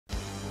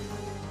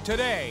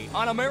Today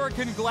on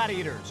American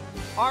Gladiators,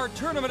 our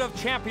Tournament of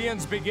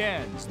Champions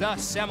begins, the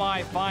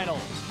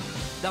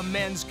semifinals. The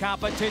men's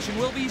competition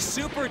will be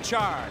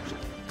supercharged.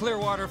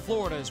 Clearwater,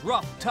 Florida's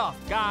rough, tough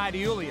Guy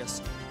Deiuliis.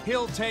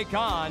 He'll take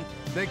on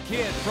the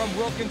kid from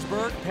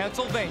Wilkinsburgh,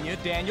 Pennsylvania,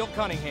 Daniel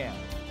Cunningham.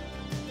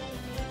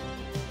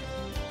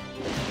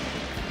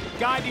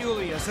 Guy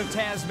Deiuliis, a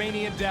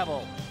Tasmanian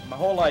Devil. My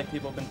whole life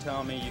people have been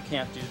telling me you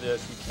can't do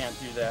this, you can't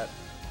do that.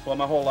 Well,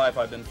 my whole life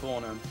I've been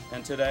fooling them,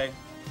 and today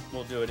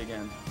we'll do it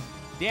again.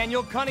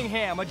 Daniel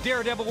Cunningham, a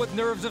daredevil with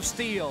nerves of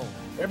steel.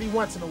 Every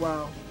once in a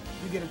while,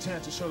 you get a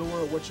chance to show the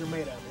world what you're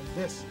made of, and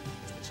this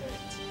is the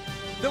chance.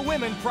 The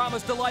women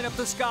promise to light up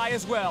the sky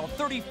as well.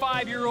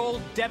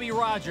 35-year-old Debbie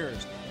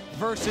Rodgers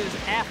versus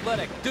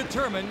athletic,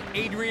 determined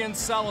Adrienne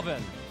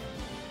Sullivan.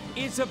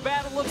 It's a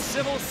battle of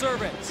civil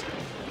servants.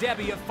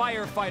 Debbie, a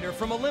firefighter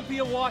from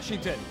Olympia,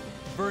 Washington,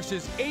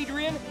 versus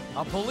Adrienne,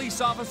 a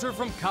police officer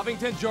from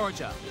Covington,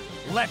 Georgia.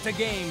 Let the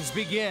games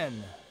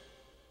begin.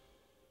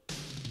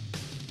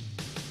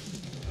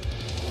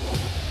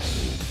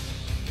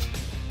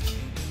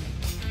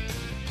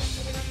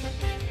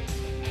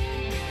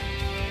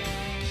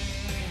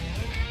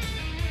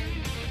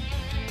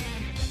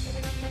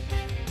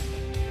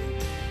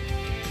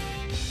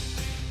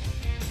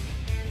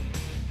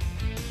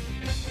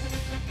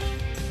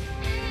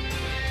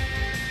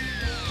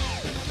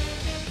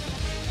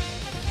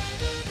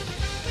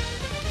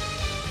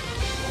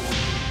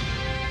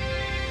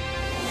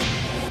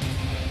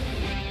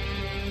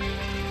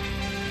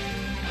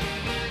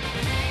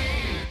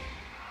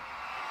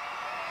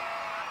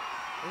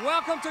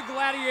 Welcome to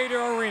Gladiator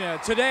Arena.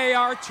 Today,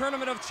 our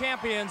Tournament of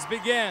Champions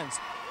begins.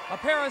 A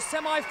pair of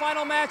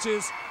semifinal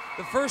matches,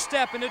 the first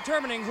step in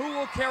determining who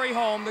will carry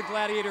home the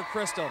Gladiator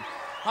Crystal.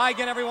 Hi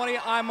again, everybody.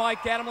 I'm Mike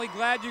Adamley.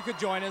 Glad you could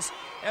join us.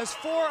 As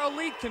 4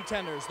 elite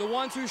contenders, the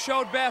ones who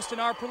showed best in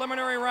our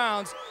preliminary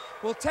rounds,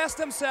 will test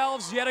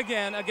themselves yet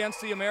again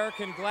against the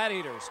American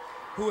Gladiators,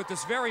 who at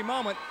this very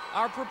moment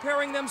are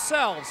preparing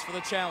themselves for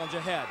the challenge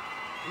ahead.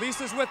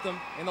 Lisa's with them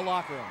in the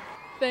locker room.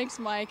 Thanks,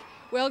 Mike.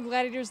 Well,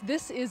 Gladiators,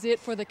 this is it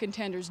for the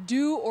contenders.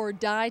 Do or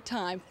die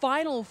time.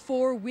 Final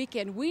 4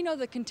 weekend. We know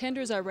the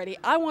contenders are ready.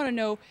 I want to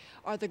know,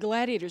 are the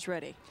Gladiators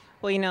ready?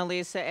 Well, you know,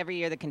 Lisa, every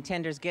year the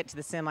contenders get to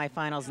the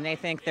semifinals and they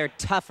think they're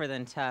tougher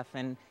than tough.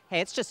 And,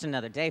 hey, it's just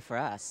another day for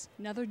us.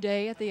 Another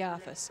day at the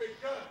office.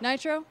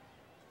 Nitro,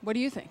 what do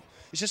you think?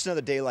 It's just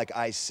another day, like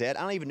I said.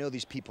 I don't even know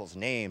these people's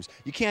names.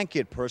 You can't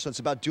get personal. It's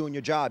about doing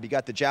your job. You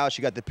got the joust,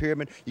 you got the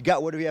pyramid, you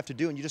got whatever you have to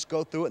do, and you just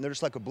go through it, and they're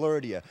just like a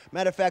blur to you.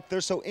 Matter of fact,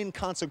 they're so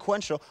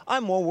inconsequential,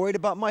 I'm more worried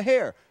about my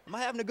hair. Am I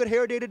having a good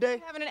hair day today?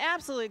 I'm having an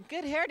absolute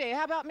good hair day.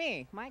 How about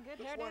me? My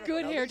good hair day?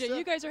 Good hair day.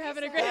 You guys are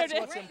having a great hair day.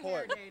 That's what's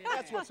important.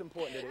 That's what's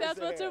important today.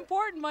 That's what's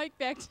important, Mike.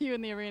 Back to you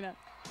in the arena.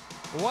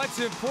 What's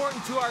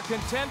important to our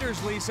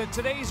contenders, Lisa?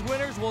 Today's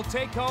winners will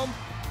take home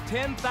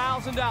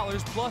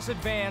 $10,000 plus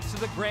advance to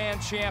the Grand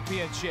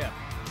Championship.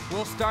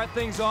 We'll start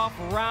things off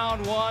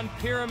round 1,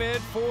 pyramid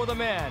for the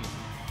men.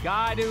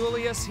 Guy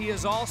Deiuliis, he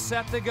is all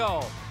set to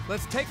go.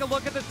 Let's take a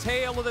look at the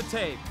tail of the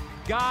tape.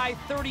 Guy,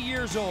 30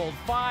 years old,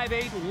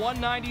 5'8",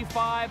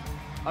 195,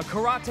 a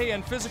karate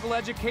and physical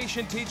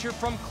education teacher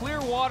from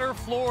Clearwater,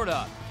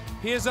 Florida.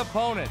 His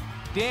opponent,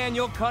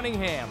 Daniel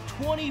Cunningham,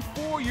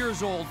 24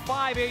 years old,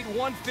 5'8",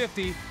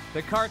 150,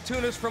 the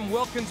cartoonist from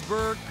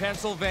Wilkinsburgh,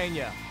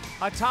 Pennsylvania.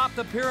 Atop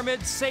the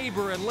pyramid,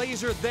 Saber and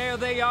Laser, there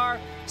they are,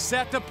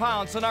 set to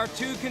pounce on our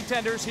 2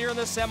 contenders here in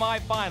the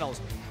semifinals.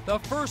 The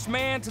first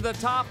man to the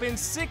top in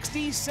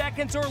 60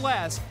 seconds or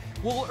less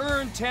will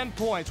earn 10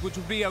 points, which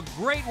would be a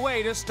great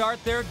way to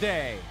start their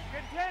day.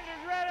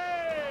 Contenders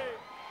ready!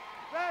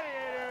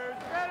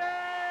 Gladiators ready!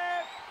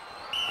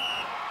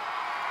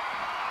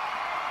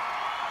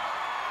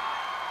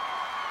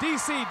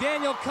 DC,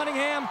 Daniel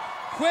Cunningham,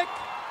 quick,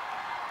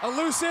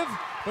 elusive,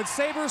 but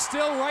Saber's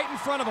still right in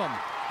front of him.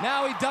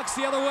 Now he ducks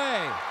the other way.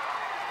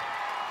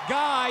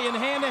 Guy in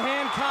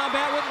hand-to-hand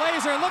combat with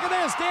Laser. And look at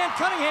this, Dan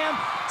Cunningham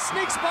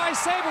sneaks by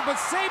Saber, but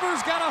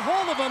Saber's got a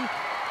hold of him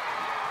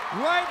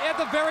right at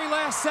the very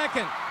last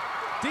second.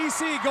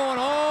 DC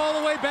going all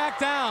the way back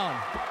down.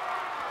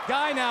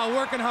 Guy now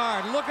working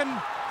hard, looking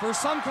for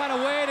some kind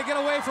of way to get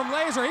away from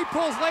Laser. He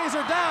pulls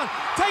Laser down,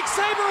 takes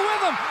Saber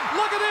with him.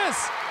 Look at this.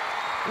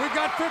 We've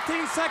got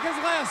 15 seconds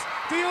left.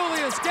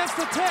 Deiuliis gets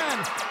the 10.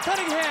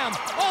 Cunningham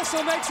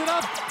also makes it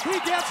up. He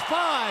gets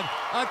 5.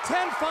 A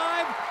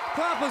 10-5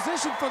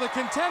 proposition for the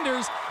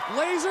contenders.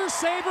 Laser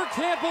Saber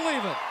can't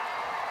believe it.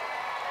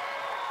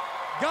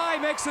 Guy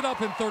makes it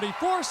up in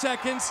 34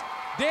 seconds.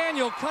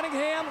 Daniel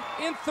Cunningham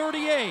in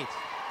 38.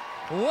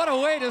 What a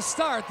way to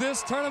start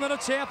this Tournament of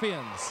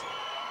Champions.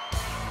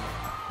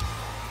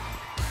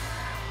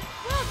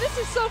 Well, this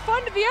is so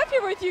fun to be up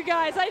here with you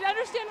guys. I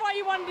understand why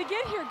you wanted to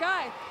get here,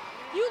 Guy.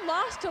 You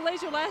lost to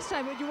Laser last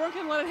time, but you weren't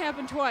going to let it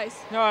happen twice.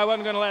 No, I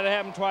wasn't going to let it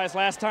happen twice.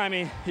 Last time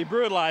he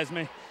brutalized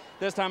me.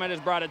 This time I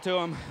just brought it to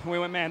him. We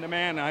went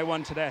man-to-man, and I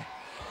won today.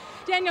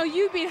 Daniel,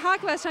 you beat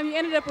Hawk last time. You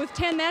ended up with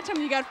 10 that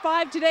time. You got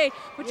 5 today,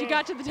 but you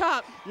got to the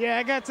top. Yeah,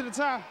 I got to the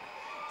top.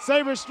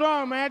 Saber's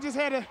strong, man. I just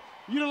had to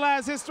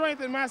utilize his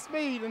strength and my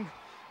speed, and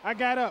I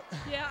got up.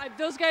 Yeah,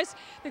 those guys,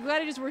 the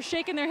Gladiators, were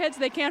shaking their heads.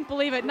 They can't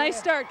believe it. Nice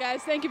start,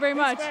 guys. Thank you very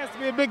much. He's fast to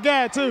be a big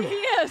guy, too. He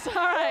is. All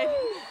right.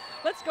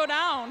 Let's go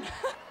down.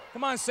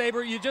 Come on,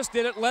 Saber, you just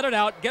did it. Let it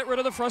out. Get rid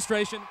of the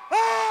frustration.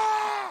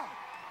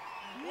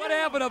 What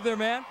happened up there,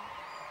 man?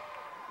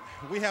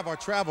 We have our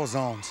travel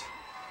zones,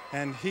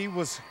 and he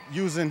was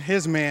using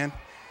his man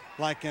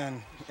like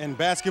in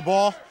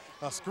basketball,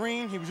 a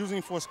screen. He was using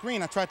it for a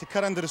screen. I tried to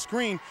cut under the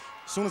screen.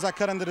 As soon as I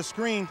cut under the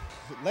screen,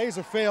 the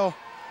laser fell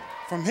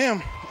from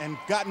him and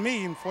got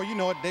me, and before you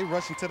know it, they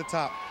rushed into the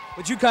top.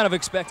 But you kind of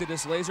expected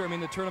this, Laser. I mean,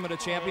 the Tournament of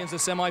Champions, the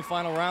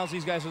semifinal rounds,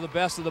 these guys are the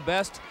best of the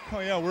best. Oh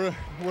yeah, we're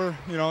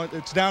you know,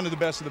 it's down to the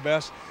best of the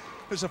best.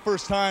 This is the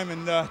first time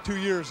in 2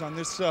 years on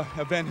this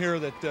event here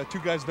that two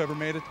guys have ever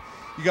made it.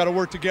 You got to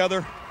work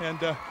together, and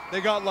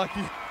they got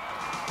lucky.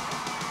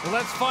 Well,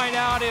 let's find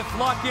out if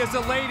luck is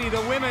a lady.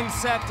 The women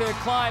set to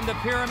climb the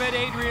pyramid.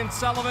 Adrienne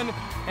Sullivan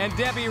and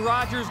Debbie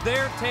Rodgers,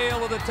 their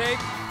tale of the tape.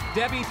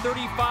 Debbie,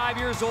 35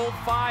 years old,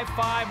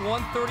 5'5",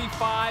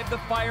 135. The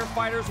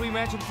firefighters we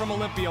mentioned from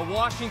Olympia,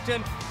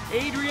 Washington.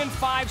 Adrienne,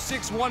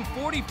 5'6",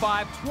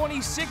 145,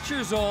 26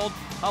 years old.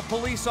 A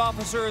police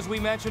officer, as we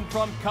mentioned,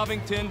 from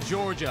Covington,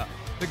 Georgia.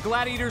 The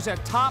Gladiators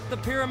atop the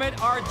pyramid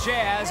are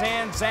Jazz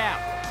and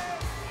Zap.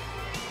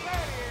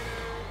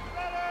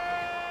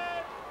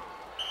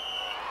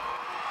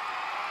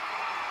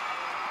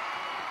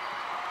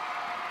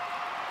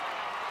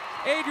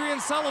 Adrienne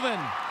Sullivan.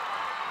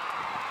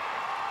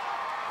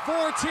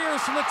 4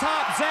 tiers from the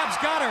top. Zap's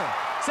got her.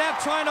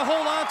 Zap trying to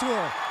hold on to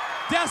her.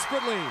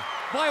 Desperately.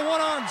 By one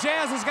arm,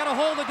 Jazz has got a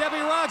hold of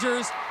Debbie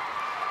Rodgers.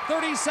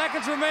 30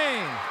 seconds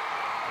remain.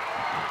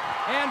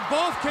 And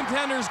both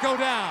contenders go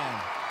down.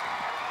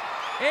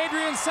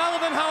 Adrienne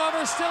Sullivan,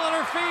 however, still on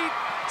her feet.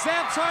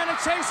 Zap trying to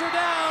chase her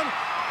down.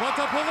 But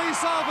the police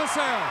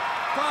officer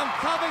from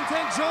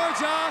Covington,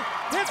 Georgia,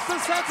 hits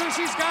the sensor.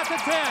 She's got the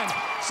 10.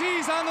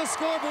 She's on the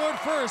scoreboard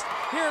first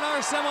here in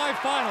our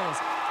semifinals.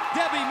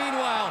 Debbie,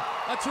 meanwhile,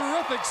 a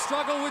terrific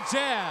struggle with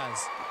Jazz.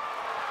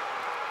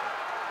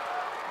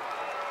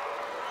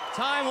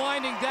 Time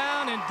winding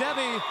down, and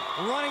Debbie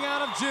running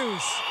out of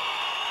juice.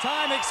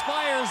 Time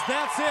expires,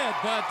 that's it,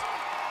 but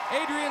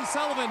Adrienne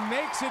Sullivan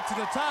makes it to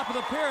the top of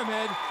the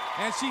pyramid,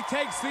 and she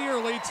takes the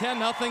early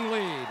 10-0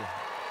 lead.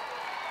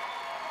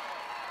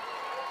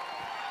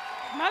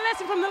 My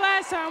lesson from the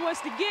last time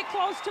was to get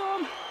close to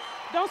him.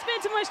 Don't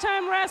spend too much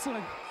time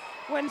wrestling.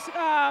 When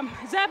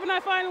Zap and I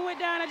finally went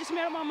down, I just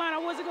made up my mind I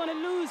wasn't going to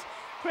lose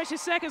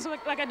precious seconds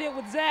like I did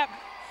with Zap,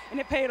 and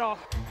it paid off.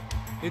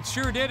 It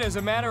sure did. As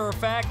a matter of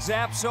fact,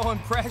 Zap's so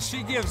impressed,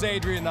 she gives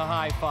Adrienne the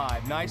high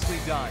five. Nicely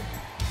done.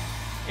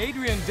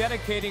 Adrienne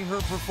dedicating her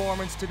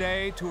performance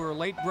today to her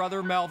late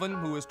brother, Melvin,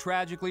 who was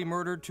tragically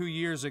murdered 2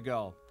 years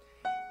ago.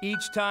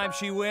 Each time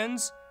she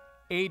wins,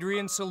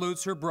 Adrienne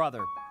salutes her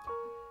brother.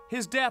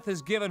 His death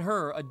has given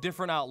her a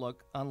different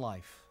outlook on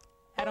life.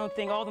 I don't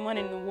think all the money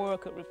in the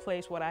world could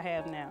replace what I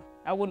have now.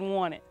 I wouldn't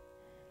want it,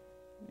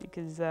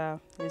 because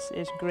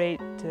it's great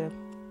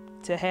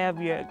to have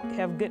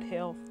good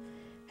health,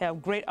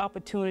 have great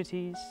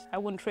opportunities. I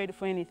wouldn't trade it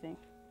for anything.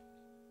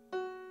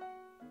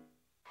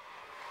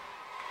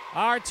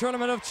 Our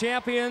Tournament of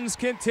Champions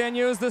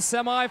continues the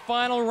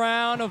semifinal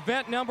round.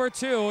 Event number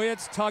 2,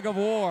 it's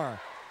Tug-O-War.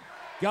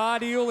 Guy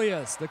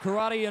Deiuliis, the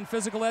karate and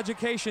physical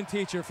education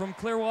teacher from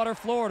Clearwater,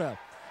 Florida,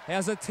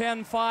 has a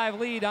 10-5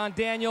 lead on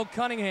Daniel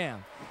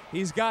Cunningham.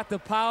 He's got the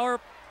power,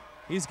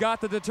 he's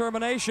got the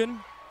determination.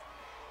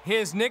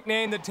 His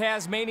nickname, the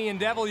Tasmanian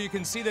Devil, you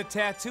can see the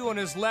tattoo on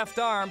his left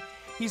arm.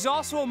 He's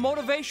also a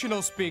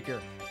motivational speaker,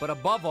 but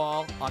above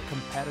all, a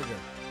competitor.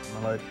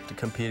 I like to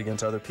compete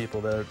against other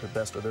people that are the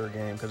best of their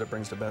game, because it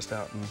brings the best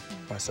out in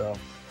myself.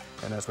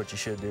 And that's what you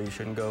should do. You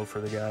shouldn't go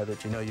for the guy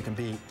that you know you can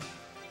beat.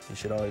 You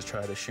should always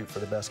try to shoot for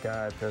the best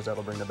guy, because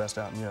that'll bring the best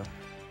out in you.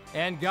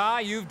 And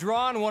Guy, you've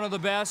drawn one of the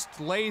best,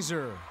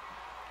 Laser.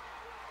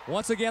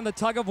 Once again, the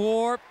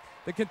tug-of-war.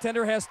 The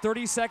contender has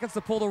 30 seconds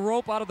to pull the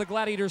rope out of the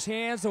Gladiator's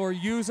hands or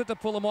use it to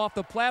pull him off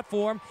the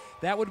platform.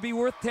 That would be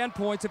worth 10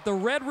 points. If the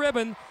red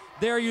ribbon,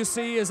 there you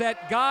see, is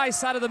at Guy's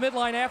side of the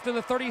midline after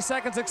the 30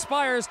 seconds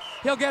expires,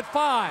 he'll get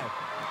 5.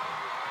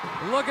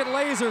 Look at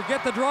Laser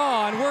get the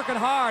draw and working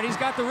hard. He's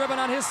got the ribbon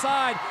on his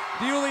side.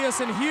 Deiuliis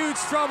in huge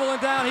trouble,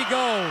 and down he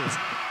goes.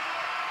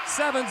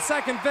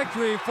 7-second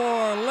victory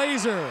for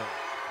Laser.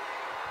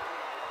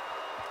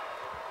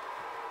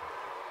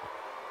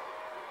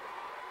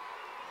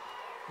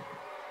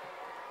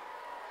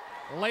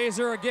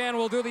 Laser again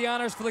will do the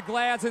honors for the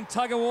Glads in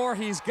Tug-O-War.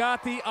 He's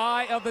got the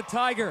eye of the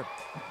tiger.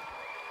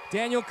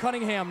 Daniel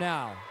Cunningham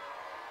now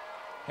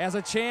has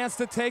a chance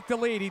to take the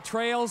lead. He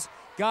trails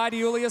Guy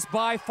Deiuliis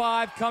by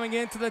 5 coming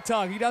into the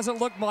tug. He doesn't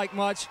look like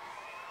much,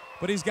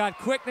 but he's got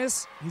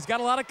quickness, he's got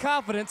a lot of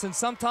confidence, and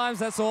sometimes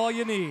that's all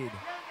you need.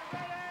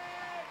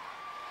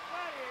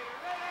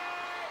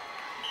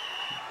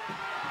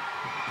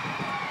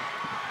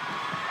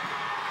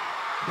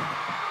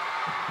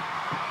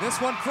 This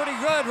one pretty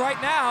good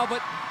right now,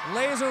 but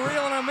Laser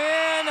reeling him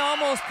in,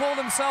 almost pulled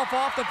himself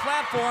off the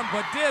platform,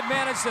 but did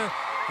manage to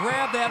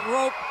grab that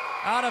rope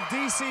out of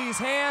DC's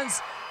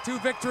hands. 2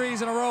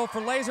 victories in a row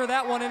for Laser,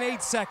 that one in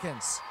 8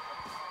 seconds.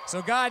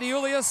 So Guy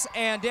Deiuliis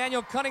and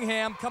Daniel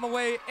Cunningham come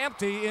away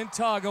empty in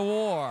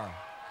tug-of-war.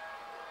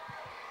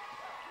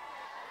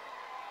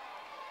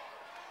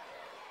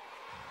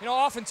 You know,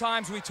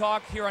 oftentimes we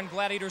talk here on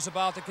Gladiators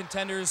about the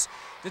contenders'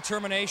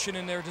 determination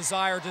and their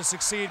desire to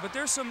succeed, but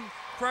there's some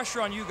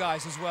pressure on you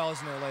guys as well,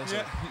 isn't there, Laser?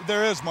 Yeah,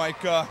 there is,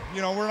 Mike.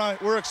 You know,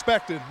 we're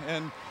expected,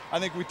 and I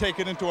think we take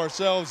it into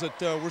ourselves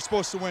that we're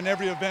supposed to win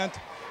every event,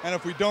 and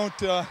if we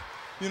don't,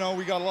 you know,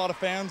 we got a lot of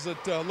fans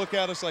that look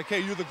at us like,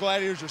 hey, you're the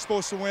Gladiators, you're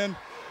supposed to win,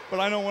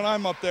 but I know when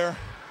I'm up there,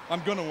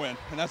 I'm gonna win,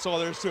 and that's all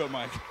there is to it,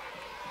 Mike.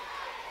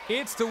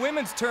 It's the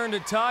women's turn to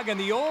tug, and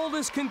the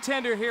oldest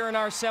contender here in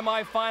our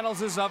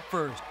semifinals is up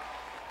first.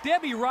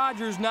 Debbie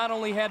Rodgers not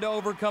only had to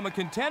overcome a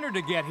contender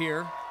to get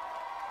here,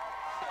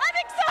 I'm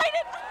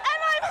excited,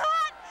 and I'm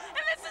hot,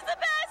 and this is the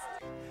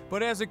best!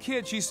 but as a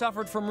kid, she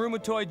suffered from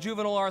rheumatoid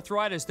juvenile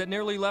arthritis that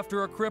nearly left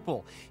her a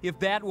cripple. If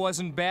that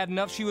wasn't bad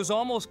enough, she was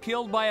almost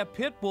killed by a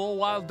pit bull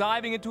while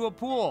diving into a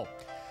pool.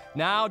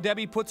 Now,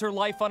 Debbie puts her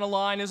life on the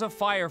line as a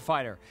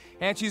firefighter,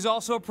 and she's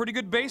also a pretty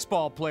good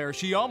baseball player.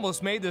 She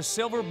almost made the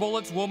Silver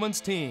Bullets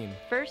women's team.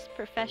 First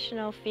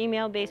professional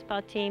female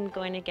baseball team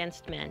going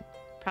against men.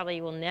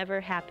 Probably will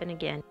never happen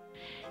again.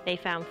 They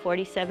found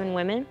 47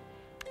 women,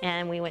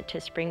 and we went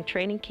to spring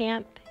training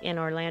camp in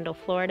Orlando,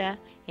 Florida,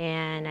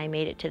 and I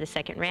made it to the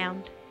 2nd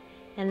round,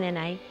 and then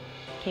I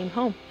came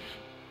home.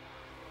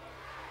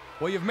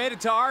 Well, you've made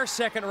it to our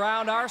 2nd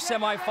round, our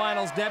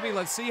semifinals, Debbie.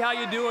 Let's see how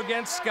you do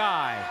against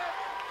Sky.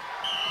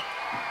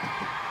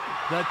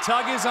 The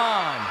tug is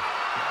on.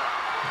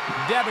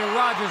 Debbie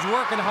Rodgers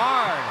working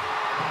hard.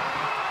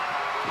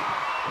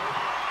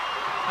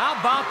 How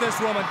about this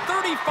woman,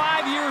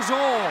 35 years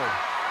old.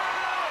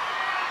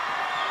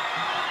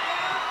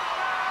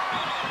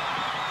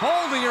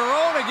 Holding her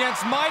own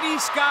against mighty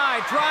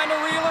Sky, trying to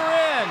reel her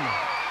in.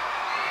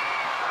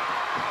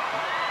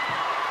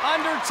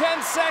 Under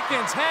 10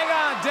 seconds, hang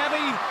on,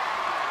 Debbie.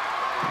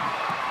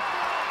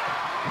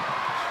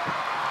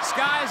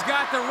 Sky's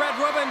got the red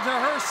ribbon to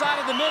her side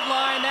of the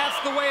midline. That's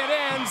the way it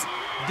ends.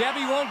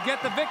 Debbie won't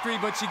get the victory,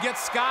 but she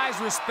gets Sky's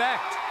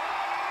respect.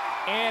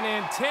 An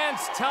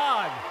intense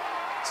tug.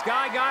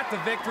 Sky got the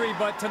victory,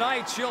 but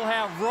tonight she'll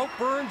have rope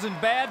burns and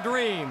bad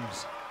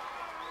dreams.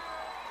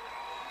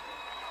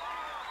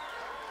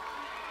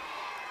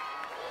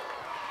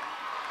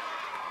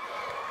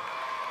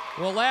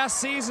 Well, last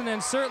season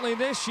and certainly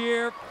this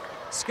year,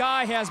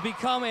 Sky has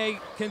become a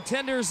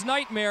contender's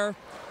nightmare.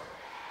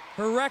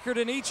 Her record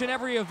in each and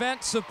every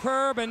event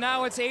superb, and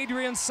now it's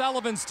Adrienne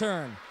Sullivan's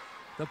turn.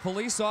 The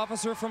police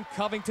officer from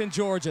Covington,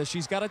 Georgia.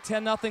 She's got a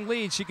 10-0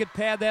 lead. She could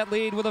pad that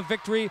lead with a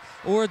victory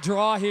or a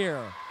draw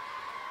here.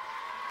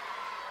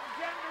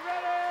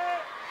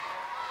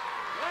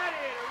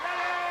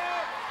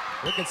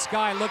 Look at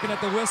Sky looking at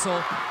the whistle.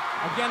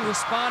 Again,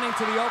 responding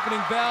to the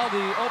opening bell,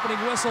 the opening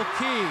whistle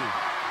key.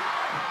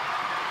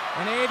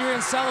 And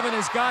Adrienne Sullivan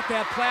has got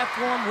that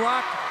platform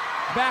rock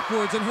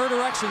backwards in her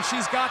direction.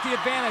 She's got the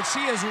advantage.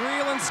 She is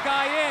reeling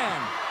Sky in,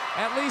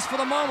 at least for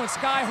the moment.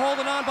 Sky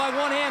holding on by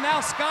one hand. Now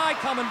Sky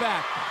coming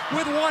back.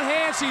 With one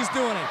hand she's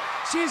doing it.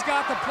 She's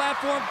got the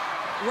platform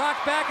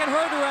rocked back in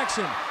her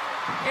direction.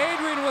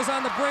 Adrienne was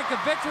on the brink of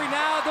victory,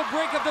 now the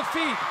brink of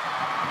defeat.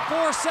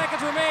 4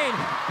 seconds remain.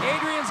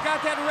 Adrienne's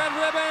got that red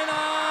ribbon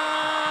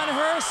on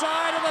her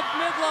side of the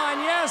midline.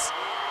 Yes,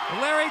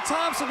 Larry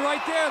Thompson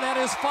right there. That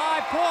is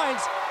 5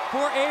 points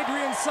for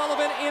Adrienne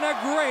Sullivan in a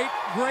great,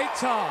 great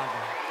tug.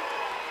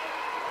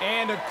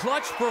 And a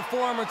clutch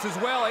performance as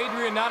well.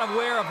 Adrienne not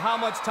aware of how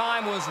much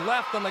time was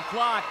left on the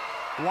clock.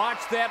 Watch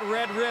that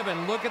red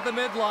ribbon. Look at the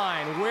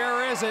midline.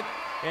 Where is it?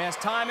 As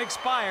time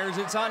expires,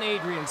 it's on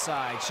Adrienne's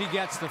side. She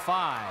gets the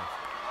 5.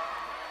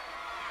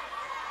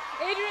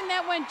 Adrienne,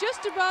 that went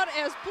just about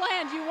as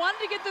planned. You wanted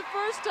to get the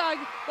first tug,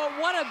 but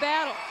what a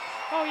battle.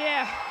 Oh,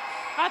 yeah.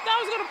 I thought I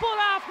was going to pull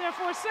off there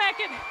for a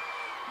second,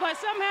 but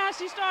somehow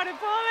she started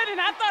pulling, and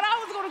I thought I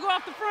was going to go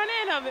off the front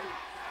end of it,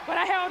 but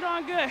I held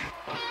on good.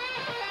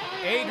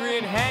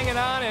 Adrienne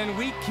hanging on, and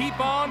we keep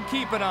on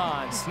keeping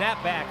on.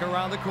 Snapback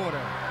around the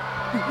corner.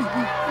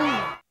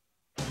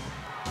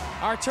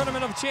 Our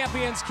Tournament of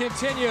Champions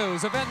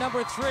continues. Event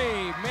number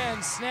 3,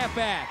 men's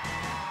snapback.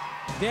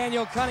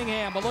 Daniel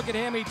Cunningham, but look at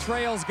him, he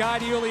trails Guy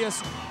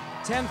Deiuliis,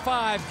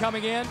 10-5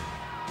 coming in.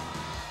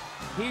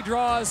 He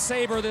draws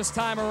saber this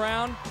time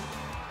around.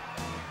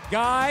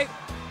 Guy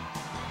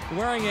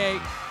wearing a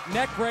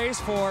neck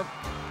brace for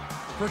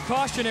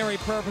precautionary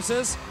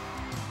purposes.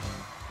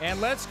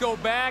 And let's go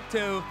back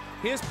to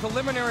his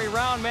preliminary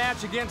round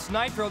match against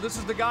Nitro. This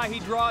is the guy he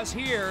draws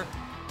here.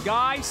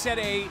 Guy set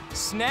a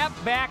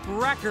snapback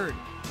record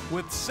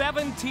with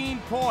 17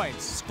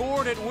 points,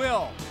 scored at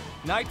will.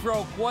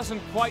 Nitro wasn't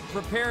quite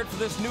prepared for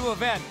this new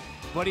event,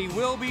 but he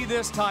will be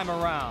this time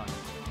around.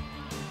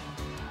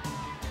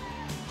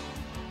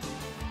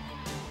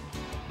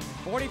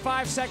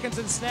 45 seconds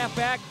in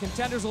snapback.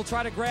 Contenders will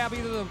try to grab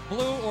either the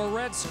blue or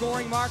red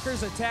scoring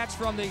markers attached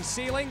from the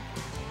ceiling.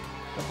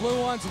 The blue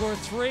ones were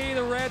 3,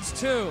 the reds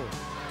 2.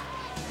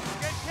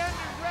 Contenders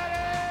ready!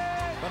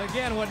 But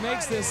again, what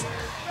makes this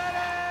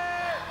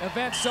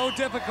event so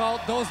difficult,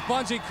 those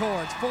bungee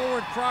cords.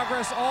 Forward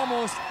progress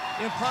almost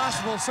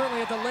impossible,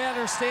 certainly at the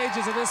latter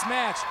stages of this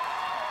match.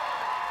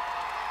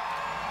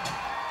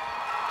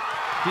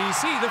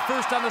 DC the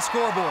first on the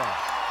scoreboard.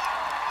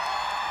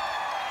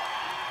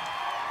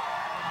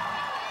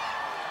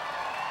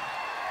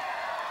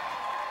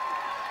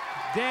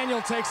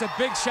 Daniel takes a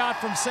big shot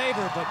from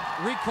Saber, but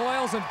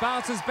recoils and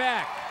bounces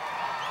back.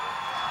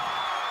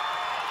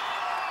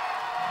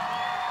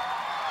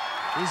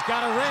 He's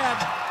got a red,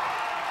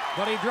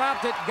 but he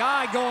dropped it.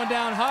 Guy going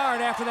down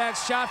hard after that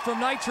shot from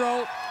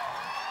Nitro.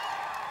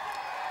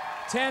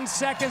 10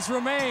 seconds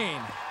remain.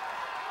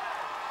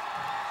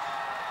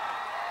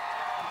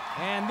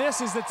 And this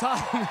is the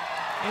time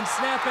in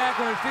Snapback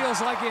when it feels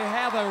like you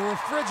have a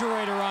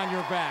refrigerator on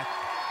your back.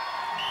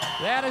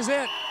 That is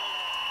it.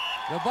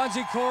 The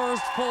bungee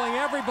cords pulling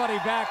everybody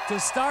back to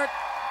start.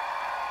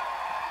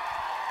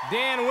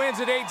 Dan wins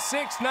at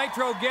 8-6.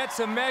 Nitro gets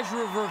a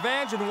measure of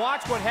revenge, and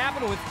watch what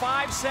happened with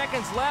 5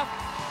 seconds left.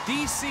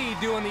 DC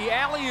doing the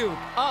alley-oop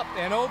up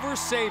and over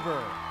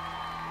Saber.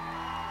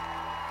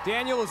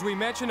 Daniel, as we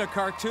mentioned, a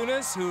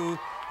cartoonist who,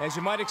 as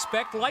you might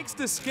expect, likes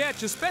to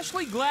sketch,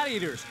 especially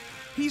gladiators.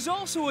 He's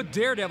also a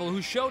daredevil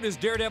who showed his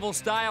daredevil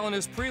style in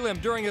his prelim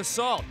during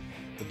assault.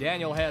 But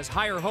Daniel has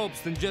higher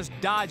hopes than just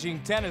dodging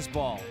tennis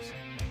balls.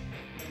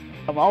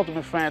 My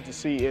ultimate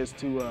fantasy is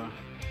to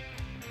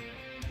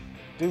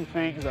do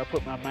things I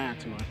put my mind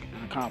to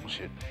and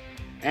accomplish it.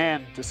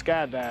 And to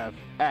skydive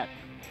at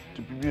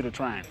the Bermuda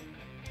Triangle.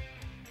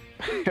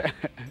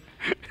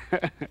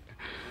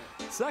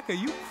 Sucker,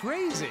 you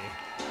crazy.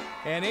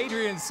 And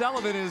Adrienne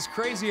Sullivan is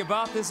crazy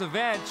about this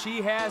event.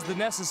 She has the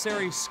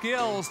necessary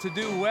skills to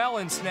do well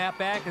in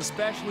Snapback,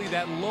 especially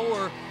that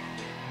lower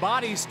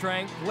body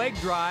strength, leg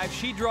drive.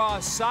 She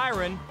draws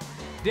Siren.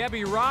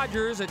 Debbie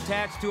Rodgers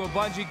attached to a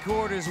bungee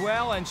cord as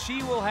well, and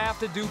she will have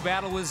to do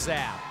battle with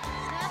Zap.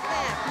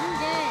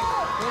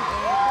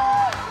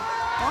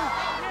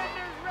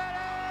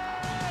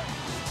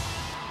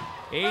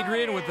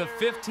 Adrienne with the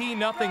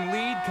 15-0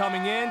 lead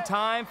coming in.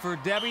 Time for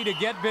Debbie to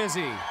get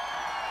busy.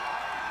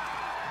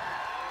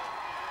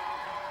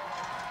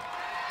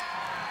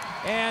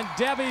 And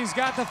Debbie's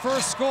got the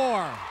first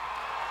score.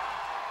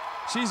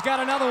 She's got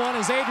another one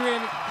as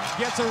Adrienne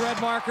gets a red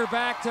marker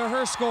back to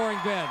her scoring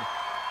bin.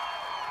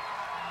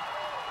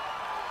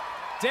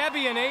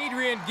 Debbie and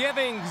Adrienne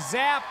giving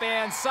Zap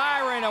and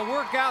Siren a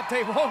workout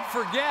they won't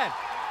forget.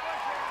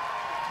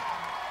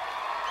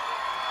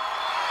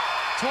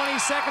 20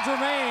 seconds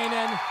remain,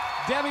 and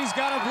Debbie's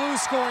got a blue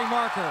scoring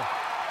marker.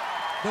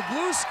 The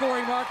blue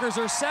scoring markers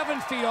are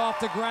 7 feet off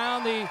the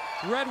ground. The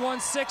red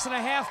one's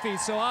 6.5 feet,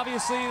 so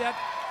obviously that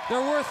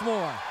they're worth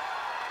more.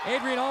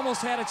 Adrienne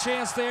almost had a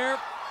chance there.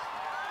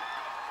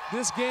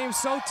 This game's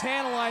so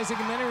tantalizing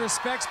in many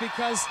respects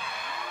because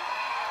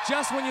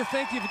just when you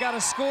think you've got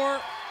a score,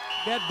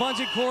 that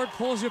bungee cord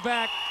pulls you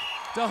back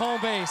to home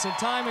base. And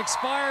time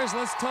expires.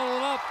 Let's total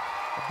it up.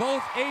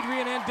 Both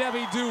Adrienne and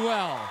Debbie do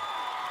well.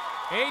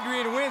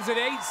 Adrienne wins at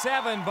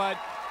 8-7, but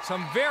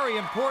some very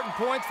important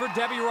points for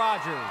Debbie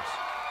Rodgers.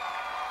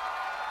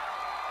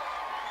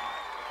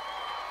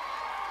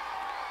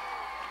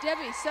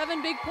 Debbie,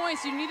 7 big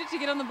points. You needed to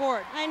get on the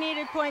board. I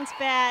needed points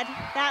bad.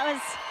 That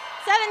was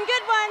 7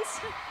 good ones.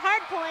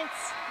 Hard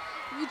points.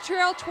 You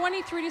trail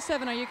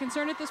 23-7. Are you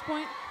concerned at this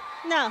point?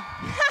 No.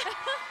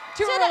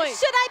 Too early.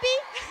 Should I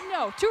be?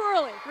 No, too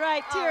early.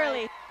 Right, too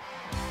early.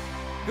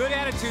 Good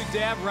attitude,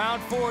 Deb.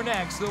 Round 4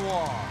 next, the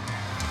wall.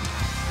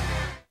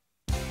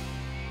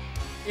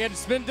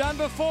 It's been done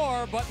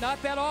before, but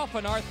not that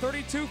often. Our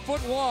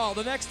 32-foot wall,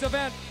 the next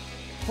event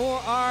for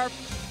our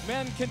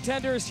men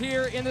contenders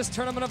here in this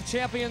Tournament of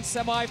Champions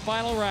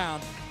semifinal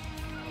round.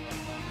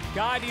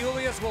 Guy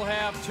Deiuliis will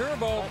have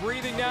turbo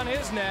breathing down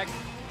his neck.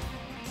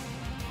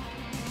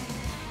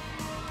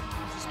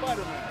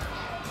 Spider-Man.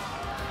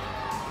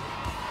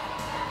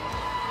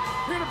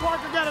 Peter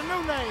Parker got a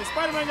new name.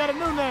 Spider-Man got a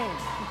new name.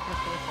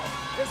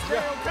 It's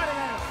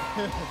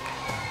Cunningham.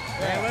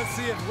 And let's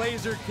see if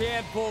Laser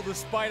can pull the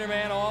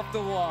Spider-Man off the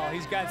wall.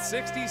 He's got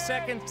 60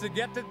 seconds to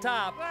get to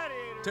top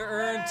to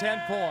earn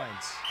 10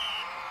 points.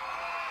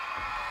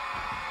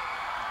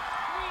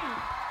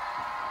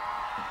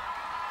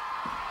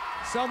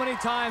 So many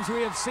times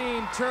we have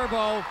seen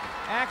Turbo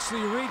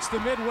actually reach the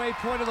midway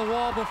point of the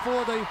wall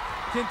before the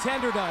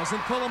contender does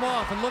and pull him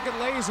off. And look at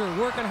Laser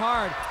working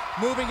hard,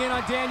 moving in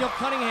on Daniel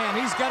Cunningham.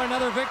 He's got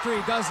another victory,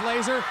 does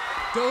Laser.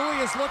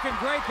 Deiuliis looking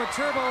great, but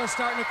Turbo is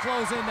starting to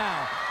close in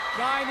now.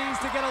 Guy needs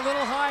to get a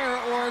little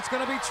higher or it's going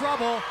to be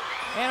trouble,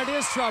 and it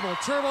is trouble.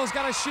 Turbo's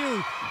got a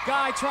shoe.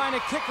 Guy trying to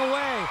kick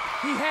away.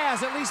 He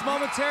has, at least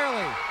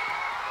momentarily.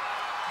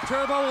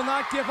 Turbo will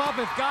not give up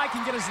if Guy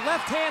can get his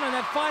left hand on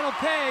that final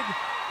peg.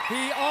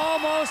 He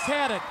almost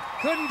had it,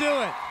 couldn't do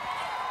it.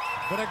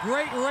 But a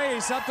great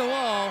race up the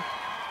wall.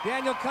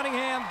 Daniel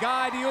Cunningham,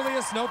 Guy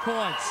Deiuliis, no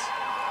points.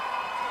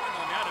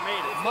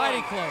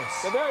 Mighty close.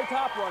 The very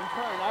top one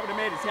turned. I would have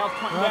made it. See how it's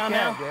pointing down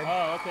now?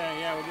 Oh, okay.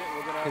 Yeah, we're good.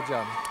 Good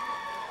job.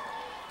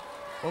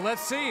 Well,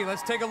 let's see.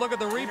 Let's take a look at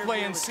the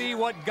replay and see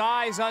what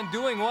Guy's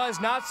undoing was.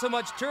 Not so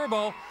much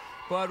Turbo,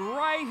 but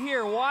right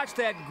here, watch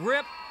that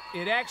grip.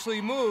 It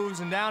actually moves,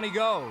 and down he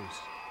goes.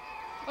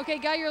 Okay,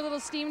 Guy, you're a little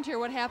steamed here.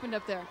 What happened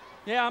up there?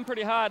 Yeah, I'm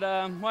pretty hot.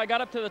 Well, I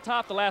got up to the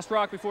top, the last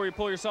rock, before you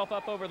pull yourself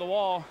up over the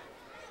wall.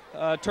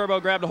 Turbo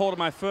grabbed a hold of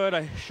my foot.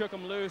 I shook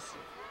him loose,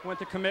 went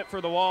to commit for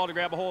the wall to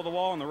grab a hold of the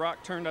wall, and the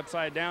rock turned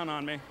upside down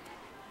on me.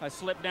 I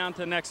slipped down to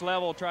the next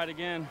level, tried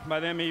again. By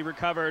then he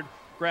recovered,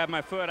 grabbed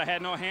my foot. I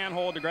had no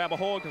handhold to grab a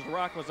hold because the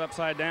rock was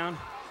upside down.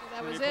 So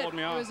that was it. It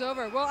was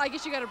over. Well, I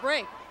guess you got a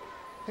break.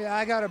 Yeah,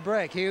 I got a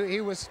break. He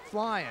was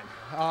flying.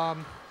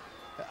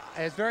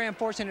 It's very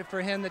unfortunate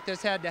for him that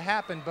this had to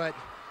happen, but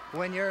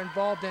when you're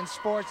involved in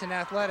sports and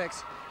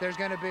athletics, there's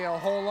going to be a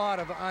whole lot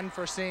of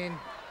unforeseen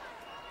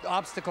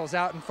obstacles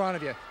out in front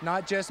of you.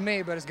 Not just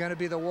me, but it's going to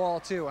be the wall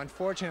too.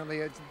 Unfortunately,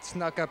 it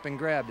snuck up and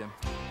grabbed him.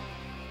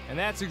 And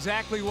that's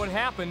exactly what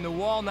happened. The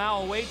wall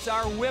now awaits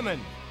our women.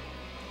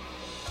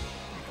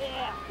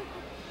 Yeah.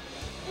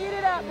 Eat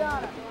it up,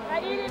 Donna.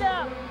 Eat it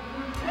up.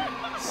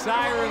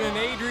 Siren and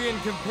Adrienne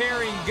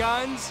comparing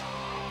guns.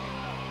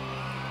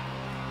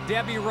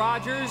 Debbie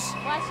Rodgers.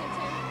 Washington.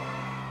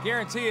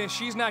 Guarantee you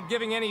she's not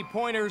giving any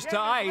pointers to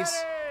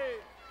ice.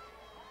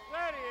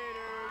 Gladiators,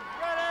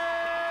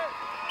 ready!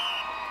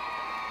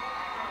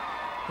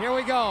 Here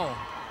we go.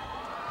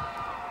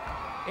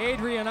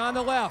 Adrienne on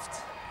the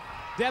left.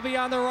 Debbie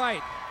on the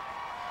right.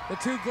 The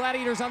two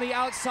gladiators on the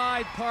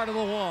outside part of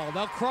the wall.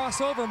 They'll cross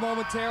over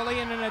momentarily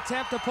in an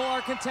attempt to pull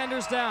our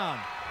contenders down.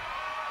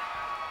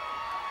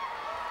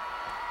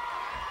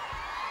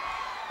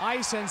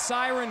 Ice and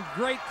Siren,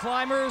 great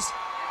climbers.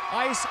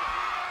 Ice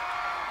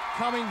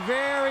coming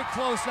very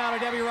close now to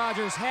Debbie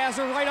Rodgers. Has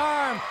her right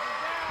arm.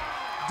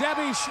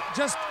 Debbie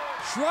just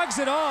shrugs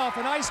it off,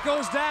 and Ice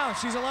goes down.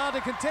 She's allowed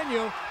to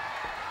continue.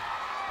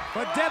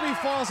 But Debbie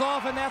falls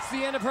off, and that's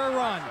the end of her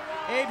run.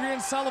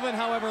 Adrienne Sullivan,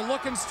 however,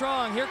 looking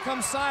strong. Here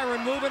comes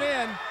Siren moving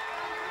in.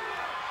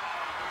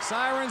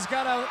 Siren's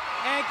got an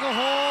ankle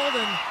hold,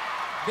 and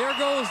there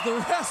goes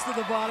the rest of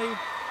the body.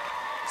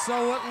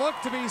 So what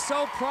looked to be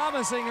so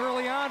promising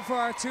early on for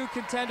our two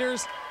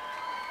contenders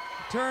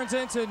turns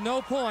into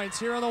no points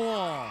here on the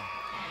wall.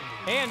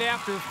 And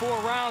after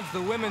 4 rounds,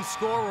 the women's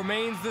score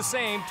remains the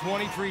same,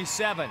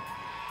 23-7.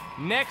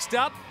 Next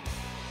up,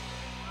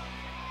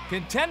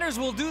 contenders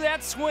will do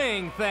that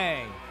swing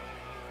thing.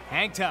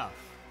 Hang tough.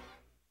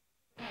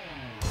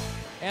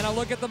 And a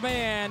look at the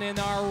man in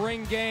our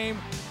ring game.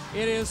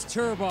 It is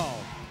Turbo.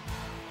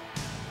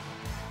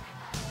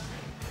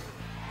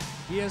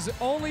 He has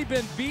only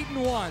been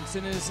beaten once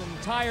in his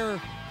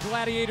entire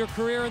Gladiator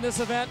career in this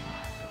event,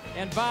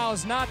 and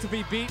vows not to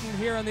be beaten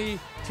here in the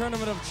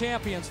Tournament of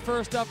Champions.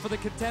 First up for the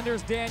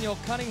contenders, Daniel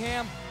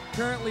Cunningham,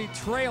 currently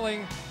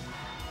trailing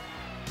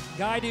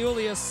Guy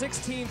Deiuliis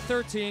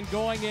 16-13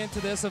 going into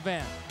this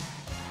event.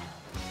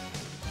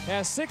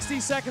 Has 60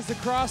 seconds to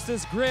cross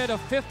this grid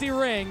of 50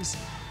 rings.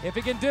 If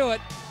he can do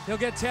it, he'll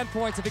get 10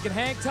 points. If he can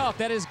hang tough,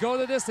 that is go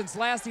the distance,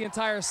 last the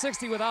entire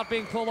 60 without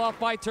being pulled off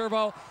by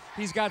Turbo,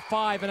 he's got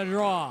 5 and a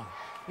draw.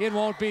 It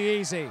won't be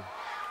easy.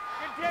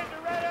 Contender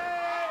ready!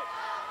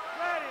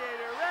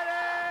 Gladiator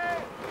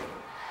ready!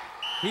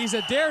 He's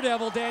a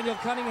daredevil, Daniel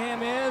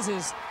Cunningham is.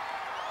 His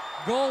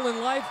goal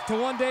in life to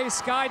one day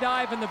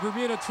skydive in the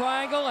Bermuda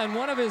Triangle, and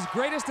one of his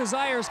greatest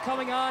desires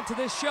coming on to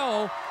this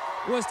show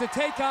was to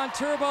take on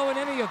Turbo in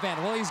any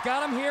event. Well, he's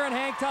got him here and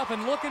hang tough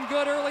and looking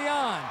good early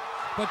on,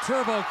 but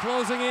Turbo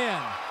closing in.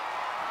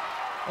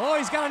 Oh,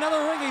 he's got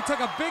another ring. He took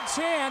a big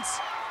chance,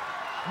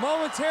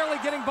 momentarily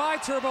getting by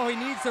Turbo. He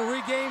needs to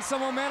regain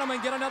some momentum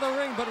and get another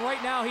ring, but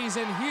right now he's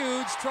in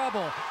huge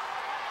trouble.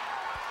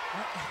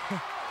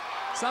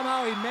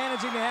 Somehow he's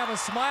managing to have a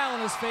smile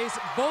on his face.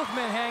 Both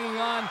men hanging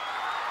on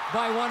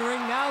by 1 ring.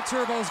 Now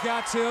Turbo's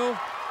got 2.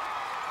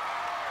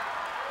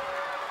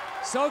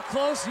 So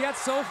close yet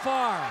so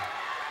far.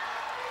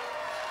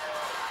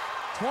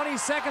 20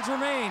 seconds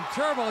remain.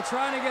 Turbo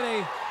trying to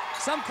get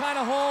some kind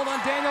of hold on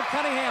Daniel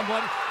Cunningham,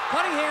 but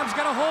Cunningham's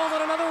got a hold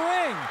on another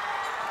ring.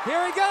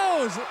 Here he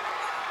goes.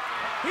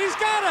 He's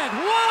got it.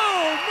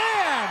 Whoa,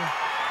 man.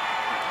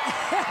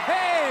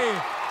 Hey,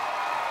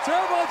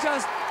 Turbo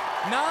just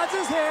nods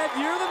his head.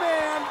 You're the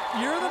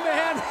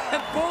man,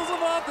 and pulls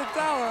him off the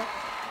tower.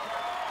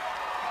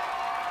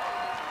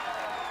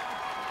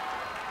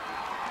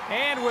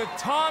 And with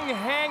tongue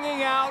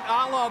hanging out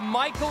a la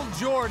Michael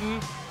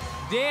Jordan,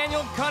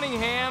 Daniel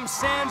Cunningham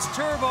sends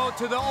Turbo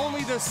to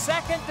only the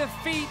 2nd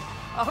defeat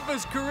of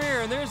his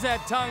career. And there's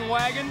that tongue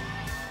wagging.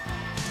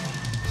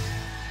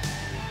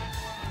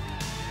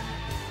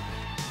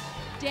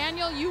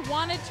 Daniel, you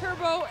wanted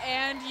Turbo,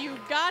 and you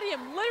got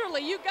him.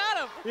 Literally, you got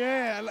him.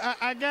 Yeah,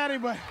 I got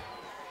him, but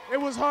it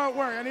was hard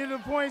work. I needed the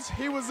points.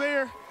 He was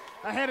there.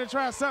 I had to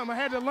try something. I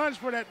had to lunge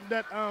for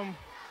that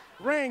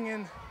ring,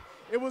 and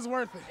it was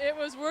worth it. It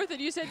was worth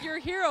it. You said you're a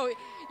hero.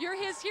 You're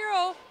his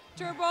hero,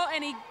 Turbo,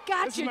 and he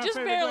got This you is my just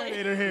favorite barely.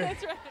 gladiator here.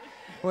 That's right.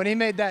 When he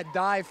made that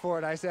dive for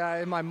it, I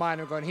said in my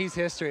mind, I'm going, he's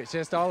history. It's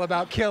just all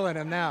about killing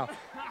him now.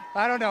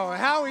 I don't know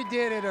how he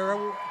did it,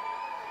 or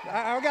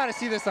I got to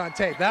see this on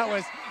tape. That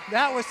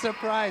That was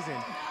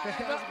surprising. That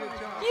was a good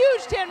job.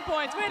 Huge 10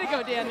 points. Way to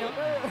go, Daniel.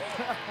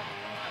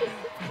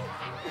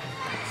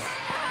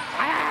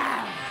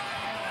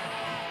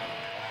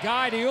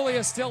 Guy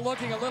Deiuliis still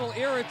looking a little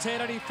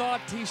irritated. He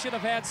thought he should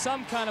have had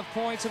some kind of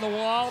points in the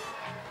wall.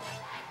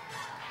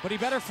 But he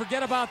better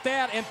forget about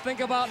that and think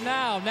about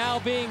now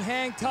being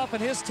Hang Tough in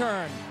his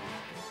turn.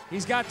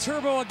 He's got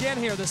Turbo again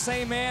here, the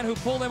same man who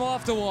pulled him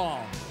off the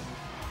wall.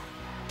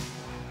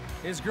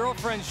 His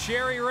girlfriend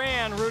Sherry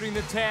Rand rooting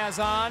the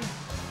Taz on.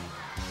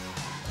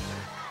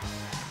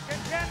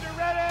 Contender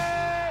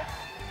ready!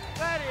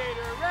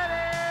 Gladiator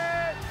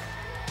ready!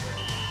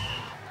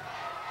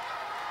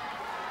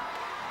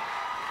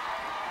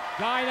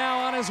 Guy now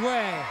on his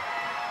way.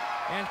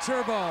 And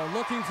Turbo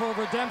looking for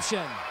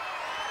redemption.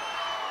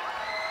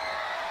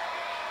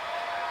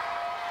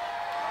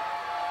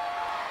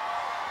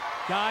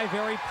 Guy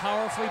very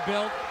powerfully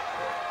built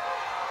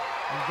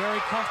and very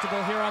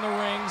comfortable here on the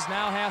rings.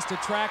 Now has to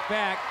track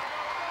back.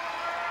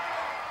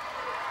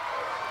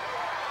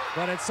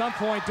 But at some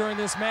point during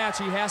this match,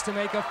 he has to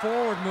make a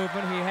forward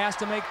movement. He has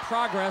to make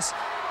progress.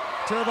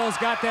 Turbo's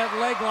got that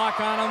leg lock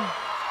on him.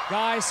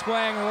 Guy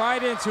swaying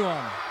right into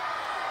him.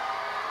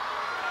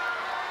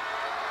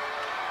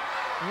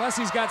 Unless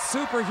he's got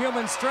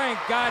superhuman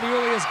strength, Guy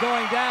Deiuliis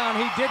going down.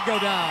 He did go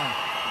down.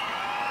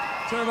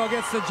 Turbo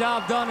gets the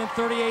job done in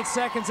 38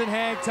 seconds and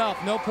Hang Tough.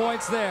 No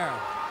points there.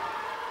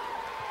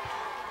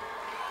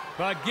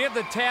 But give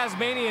the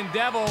Tasmanian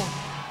Devil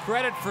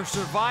credit for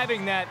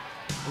surviving that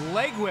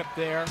leg whip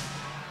there.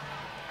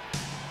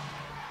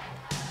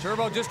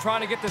 Turbo just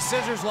trying to get the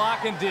scissors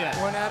lock and did.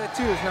 1 out of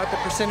 2 is not the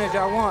percentage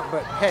I want,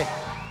 but hey.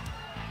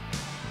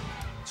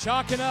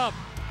 Chalking up.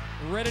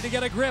 Ready to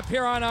get a grip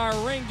here on our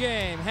ring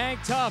game. Hang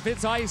Tough,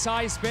 it's ice,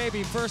 ice,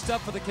 baby. First up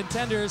for the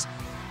Contenders,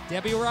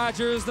 Debbie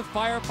Rodgers, the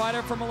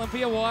firefighter from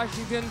Olympia,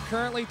 Washington,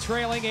 currently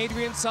trailing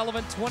Adrienne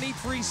Sullivan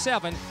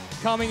 23-7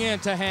 coming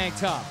into Hang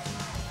Tough.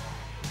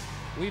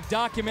 We've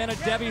documented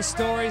Debbie's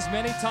stories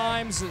many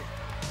times.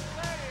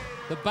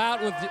 The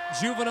bout with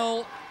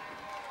juvenile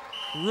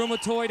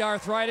rheumatoid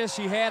arthritis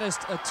she had as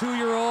a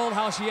 2-year-old,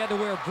 how she had to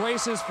wear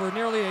braces for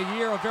nearly a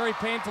year, a very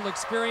painful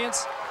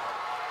experience.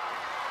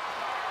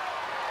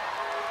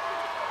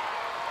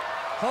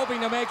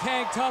 Hoping to make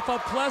Hang Tough a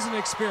pleasant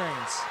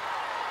experience.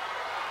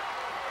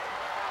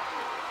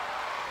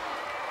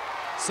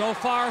 So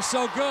far,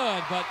 so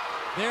good, but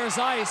there's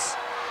ice.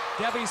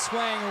 Debbie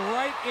swaying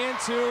right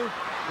into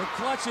the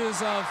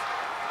clutches of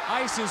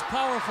Ice's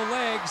powerful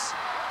legs.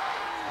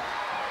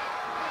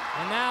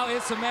 And now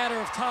it's a matter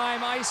of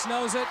time. Ice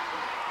knows it.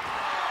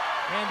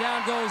 And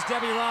down goes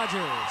Debbie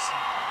Rodgers.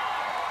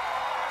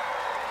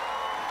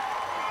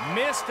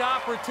 Missed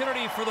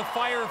opportunity for the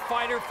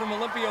firefighter from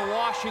Olympia,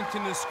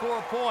 Washington to score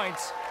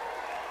points.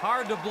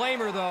 Hard to blame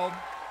her, though.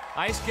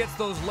 Ice gets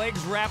those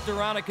legs wrapped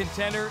around a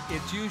contender,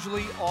 it's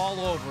usually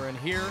all over, and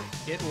here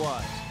it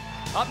was.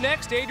 Up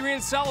next, Adrienne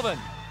Sullivan.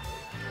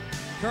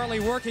 Currently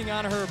working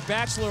on her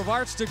Bachelor of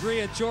Arts degree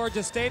at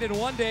Georgia State, and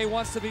one day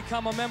wants to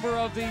become a member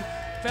of the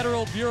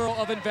Federal Bureau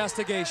of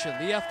Investigation,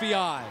 the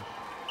FBI.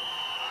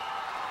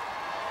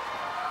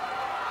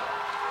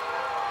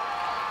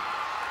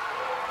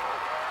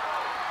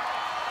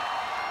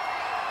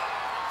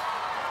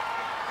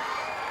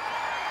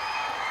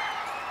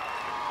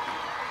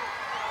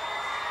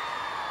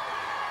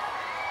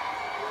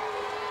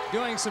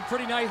 Doing some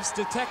pretty nice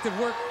detective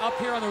work up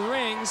here on the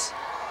rings,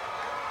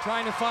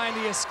 trying to find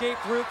the escape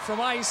route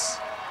from ice.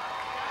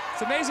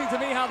 It's amazing to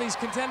me how these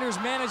contenders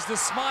manage to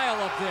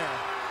smile up there.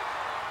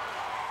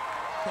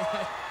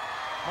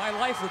 My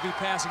life would be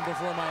passing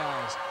before my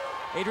eyes.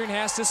 Adrienne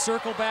has to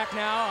circle back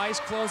now.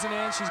 Ice closing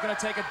in. She's going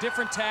to take a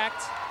different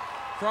tact,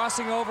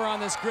 crossing over on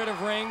this grid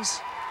of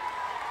rings.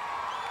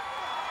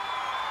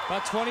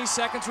 About 20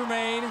 seconds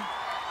remain.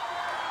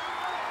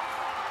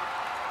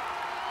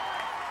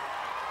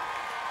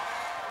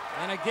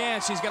 And again,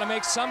 she's going to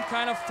make some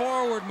kind of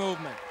forward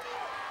movement.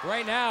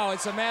 Right now,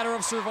 it's a matter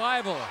of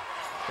survival.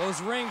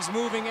 Those rings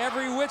moving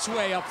every which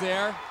way up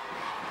there.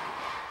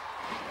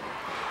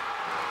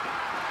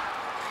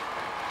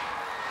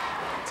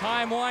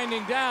 Time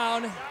winding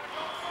down.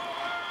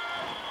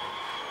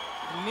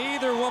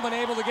 Neither woman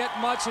able to get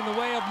much in the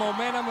way of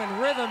momentum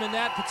and rhythm in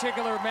that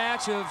particular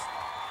match of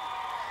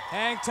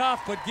Hang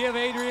Tough, but give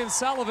Adrienne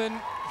Sullivan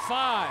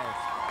 5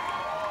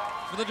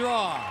 for the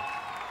draw.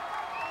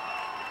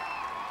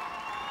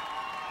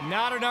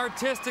 Not an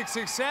artistic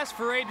success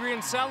for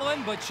Adrienne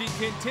Sullivan, but she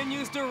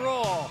continues to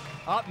roll.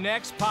 Up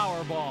next,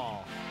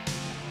 Powerball.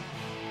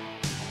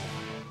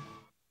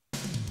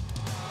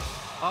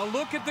 A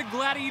look at the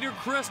Gladiator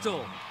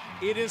Crystal.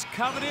 It is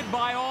coveted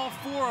by all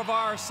 4 of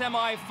our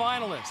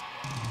semi-finalists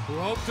who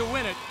hope to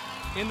win it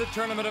in the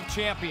Tournament of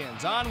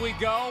Champions. On we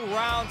go,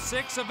 round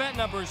 6, event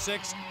number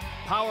 6,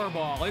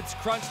 Powerball. It's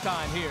crunch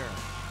time here.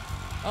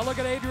 A look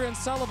at Adrienne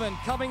Sullivan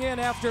coming in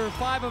after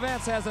 5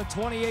 events, has a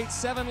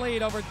 28-7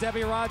 lead over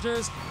Debbie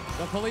Rodgers,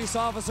 the police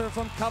officer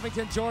from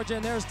Covington, Georgia,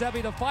 and there's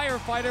Debbie, the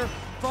firefighter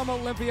from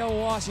Olympia,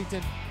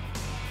 Washington.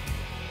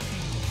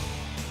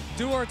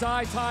 do or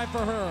die time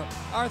for her.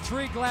 Our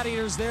three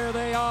gladiators, there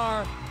they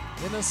are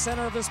in the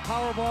center of this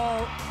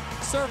Powerball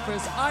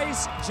surface,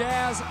 ice,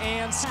 jazz,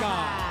 and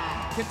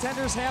sky.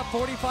 Contenders have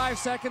 45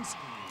 seconds.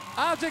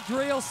 Object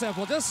real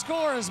simple. Just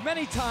score as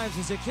many times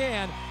as you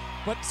can,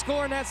 but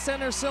score in that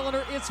center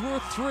cylinder, it's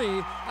worth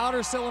 3.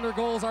 Outer cylinder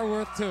goals are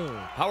worth 2.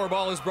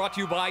 Powerball is brought to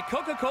you by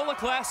Coca-Cola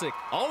Classic.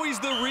 Always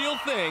the real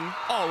thing,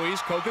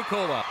 always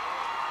Coca-Cola.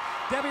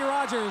 Debbie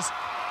Rodgers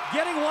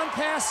getting one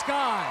past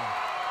Sky.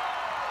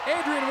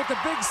 Adrienne with the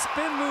big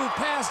spin move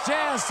past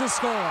Jazz to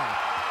score.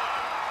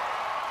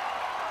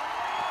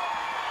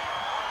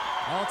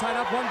 All tied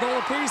up, 1 goal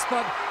apiece,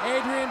 but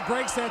Adrienne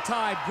breaks that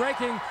tie,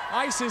 breaking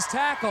Ice's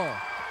tackle.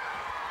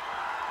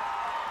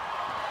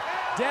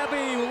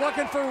 Debbie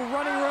looking for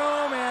running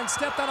room and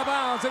stepped out of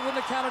bounds. It wouldn't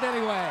have counted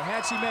anyway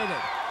had she made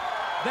it.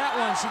 That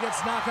one, she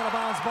gets knocked out of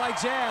bounds by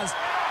Jazz.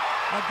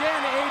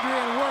 Again,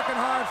 Adrienne working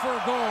hard for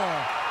a goal.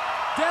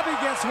 Debbie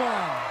gets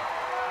one.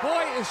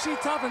 Boy, is she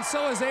tough, and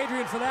so is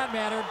Adrienne for that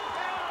matter.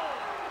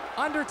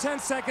 Under 10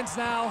 seconds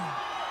now.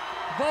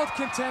 Both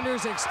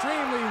contenders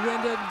extremely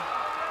winded.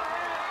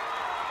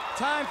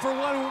 Time for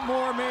one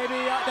more,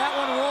 maybe. That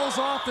one rolls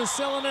off the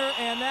cylinder,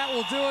 and that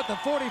will do it. The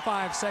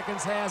 45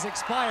 seconds has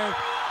expired.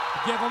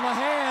 Give them a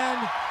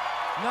hand.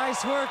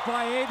 Nice work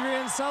by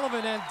Adrienne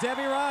Sullivan and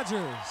Debbie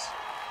Rodgers.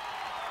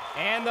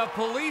 And the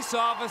police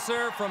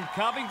officer from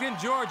Covington,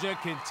 Georgia,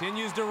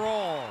 continues to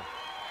roll.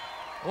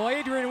 Well,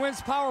 Adrienne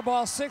wins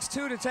Powerball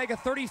 6-2 to take a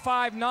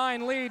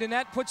 35-9 lead, and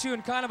that puts you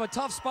in kind of a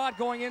tough spot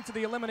going into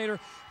the Eliminator.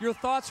 Your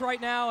thoughts right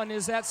now, and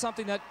is that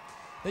something that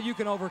you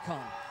can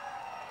overcome?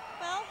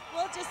 Well,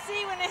 we'll just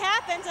see when it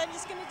happens. I'm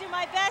just going to do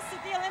my best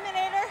at the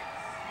Eliminator.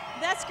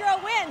 Best girl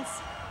wins.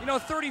 You know,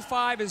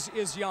 35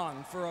 is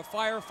young for a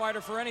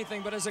firefighter, for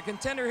anything, but as a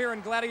contender here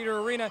in Gladiator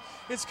Arena,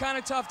 it's kind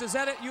of tough. Does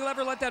that, you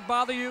ever let that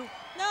bother you?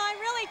 No, I'm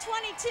really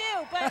 22,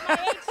 but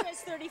my age is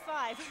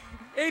 35.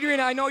 Adrienne,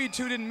 I know you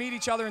two didn't meet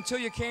each other until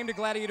you came to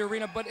Gladiator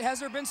Arena, but has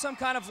there been some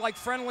kind of like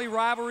friendly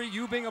rivalry,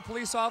 you being a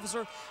police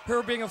officer,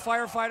 her being a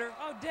firefighter?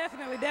 Oh,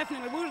 definitely,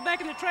 definitely. We was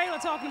back in the trailer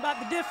talking about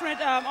the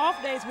different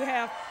off days we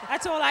have.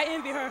 That's all I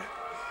envy her.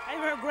 I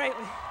envy her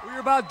greatly. Well,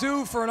 you're about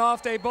due for an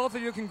off day. Both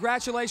of you,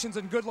 congratulations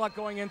and good luck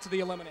going into the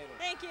Eliminator.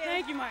 Thank you.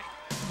 Thank you, Mike.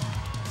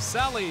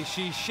 Sully,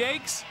 she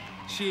shakes,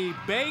 she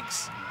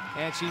bakes,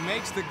 and she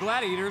makes the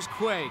Gladiators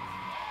quake.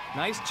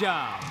 Nice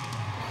job.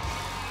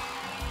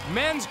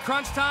 Men's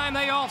crunch time,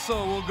 they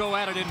also will go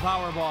at it in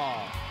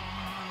Powerball.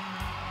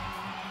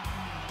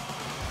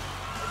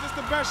 Is this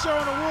the best show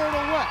in the world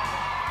or what?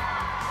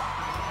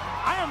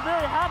 I am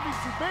very happy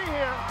to be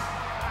here.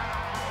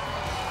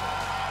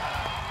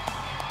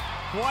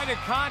 Quite a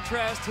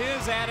contrast,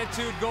 his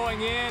attitude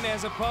going in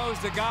as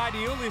opposed to Guy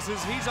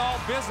Deiuliis'. He's all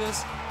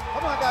business.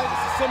 Come on, guys,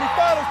 this is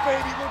semifinals,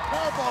 baby. We're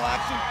Powerball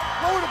action.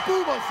 Lower the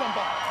boob on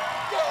somebody.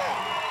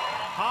 Yeah!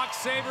 Hawk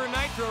Saber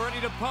Nitro ready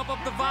to pump up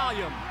the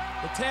volume.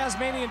 The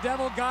Tasmanian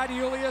Devil, Guy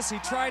Deiuliis, he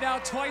tried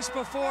out twice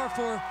before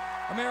for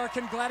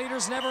American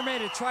Gladiators, never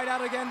made it. Tried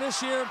out again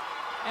this year,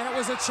 and it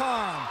was a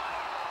charm.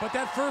 But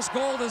that first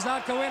goal does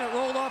not go in. It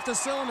rolled off the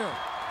cylinder.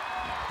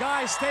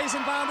 Guy stays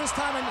in bound this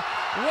time, and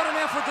what an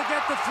effort to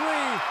get the 3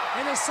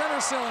 in the center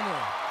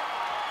cylinder.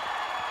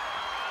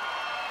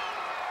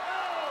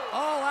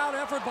 All-out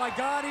effort by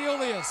Guy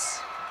Deiuliis.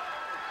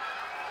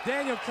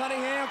 Daniel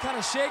Cunningham kind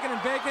of shaking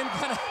and baking,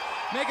 kind of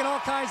making all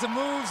kinds of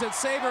moves that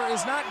Saber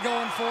is not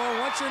going for.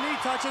 Once your knee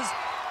touches,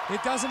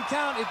 it doesn't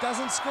count, it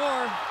doesn't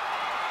score.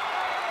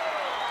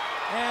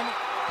 And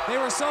they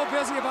were so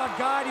busy about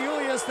Guy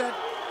Deiuliis that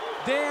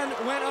Dan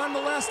went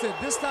unmolested.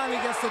 This time he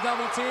gets the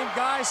double team.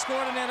 Guy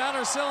scored in that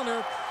outer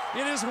cylinder.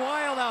 It is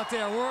wild out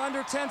there. We're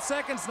under 10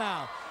 seconds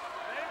now.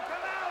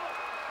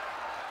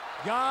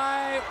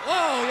 Guy,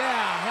 oh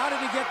yeah, how did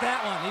he get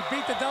that one? He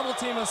beat the double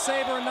team of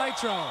Saber and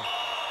Nitro.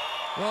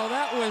 Well,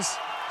 that was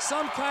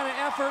some kind of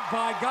effort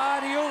by Guy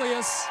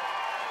Deiuliis.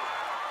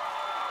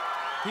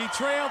 He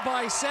trailed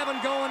by 7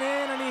 going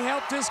in, and he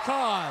helped his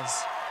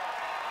cause.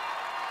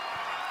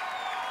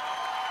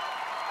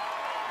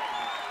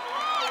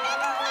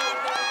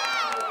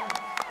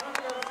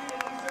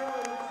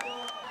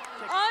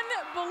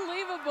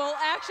 Unbelievable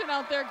action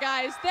out there,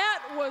 guys.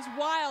 That was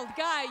wild.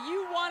 Guy,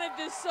 you wanted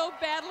this so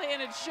badly,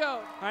 and it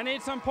showed. I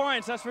need some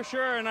points, that's for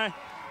sure, and I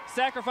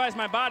sacrificed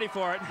my body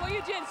for it. Well,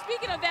 you did.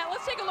 Speaking of that,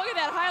 let's take a look at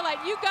that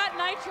highlight. You got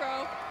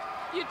Nitro.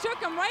 You took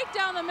him right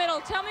down the middle.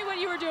 Tell me what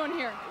you were doing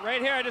here.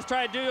 Right here, I just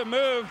tried to do a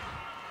move.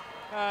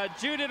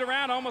 Jewed it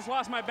around, almost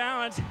lost my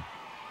balance.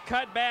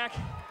 Cut back.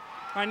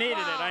 I needed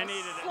it. I needed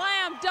it.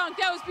 Slam dunk.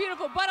 That was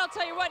beautiful. But I'll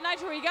tell you what,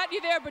 Nitro, he got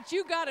you there, but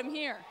you got him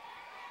here.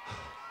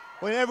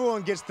 When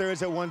everyone gets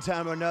thirds at one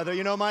time or another,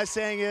 you know my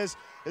saying is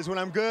when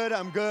I'm good,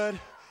 I'm good.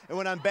 And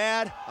when I'm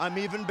bad, I'm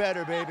even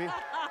better, baby.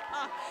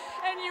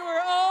 And you were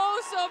oh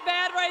so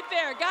bad right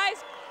there.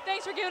 Guys,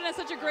 thanks for giving us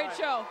such a great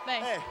show.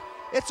 Thanks. Hey,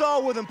 it's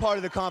all within part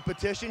of the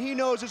competition. He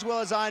knows as well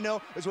as I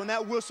know is when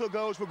that whistle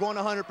goes, we're going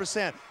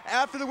 100%.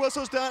 After the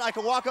whistle's done, I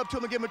can walk up to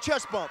him and give him a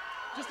chest bump.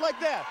 Just like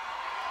that.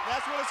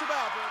 That's what it's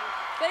about, baby.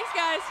 Thanks,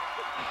 guys.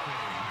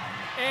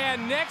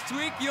 And next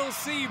week, you'll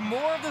see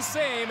more of the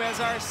same as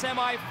our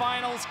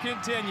semifinals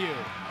continue.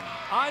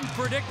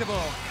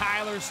 Unpredictable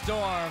Kyler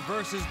Storm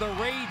versus the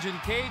Ragin'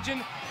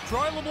 Cajun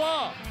Troy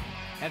LeBlanc.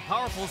 And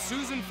powerful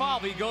Susan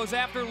Falvey goes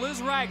after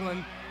Liz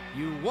Ragland.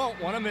 You won't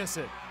want to miss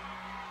it.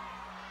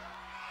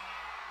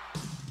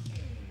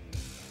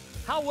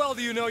 How well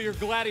do you know your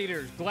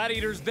Gladiators?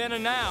 Gladiators then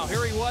and now.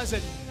 Here he was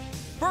at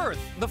birth,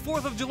 the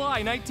 4th of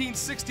July,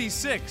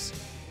 1966.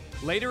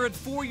 Later at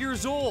 4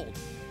 years old.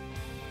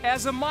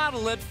 As a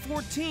model at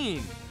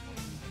 14.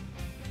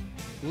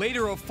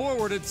 Later a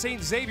forward at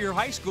St. Xavier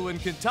High School in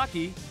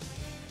Kentucky.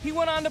 He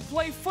went on to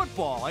play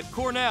football at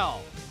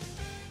Cornell.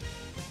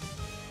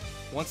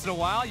 Once in a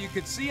while, you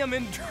could see him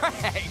in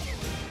drag.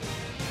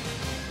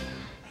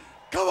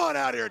 Come on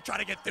out here and try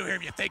to get through here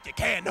if you think you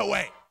can. No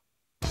way.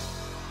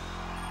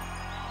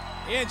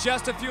 In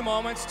just a few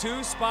moments,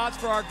 2 spots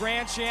for our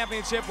grand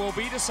championship will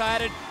be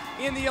decided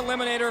in the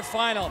Eliminator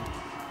final.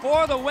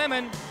 For the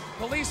women,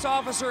 police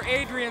officer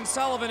Adrienne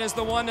Sullivan is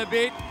the one to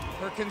beat.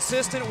 Her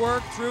consistent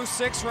work through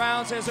 6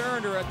 rounds has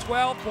earned her a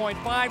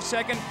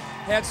 12.5-second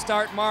head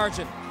start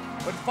margin.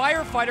 But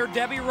firefighter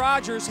Debbie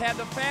Rodgers had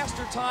the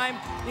faster time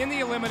in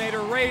the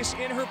Eliminator race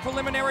in her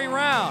preliminary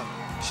round.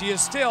 She is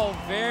still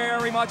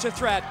very much a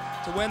threat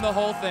to win the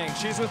whole thing.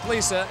 She's with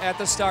Lisa at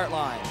the start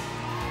line.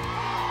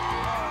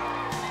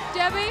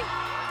 Debbie,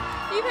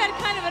 you've had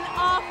kind of an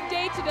off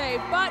day today,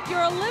 but your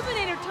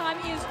Eliminator time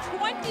is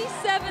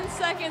 27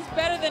 seconds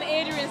better than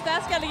Adrienne's.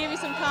 That's got to give you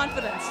some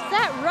confidence. Is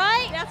that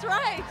right? That's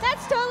right.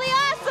 That's totally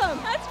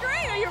awesome. That's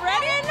great. Are you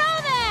ready? I didn't know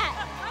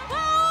that.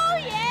 Oh,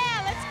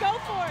 yeah. Let's go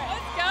for it.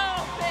 Let's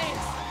go.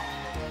 Thanks.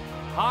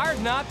 Hard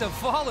not to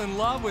fall in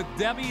love with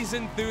Debbie's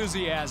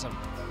enthusiasm.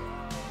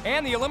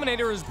 And the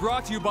Eliminator is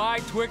brought to you by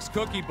Twix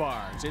Cookie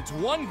Bars. It's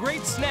one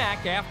great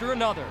snack after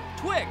another.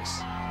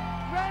 Twix.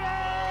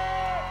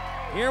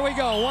 Here we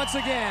go once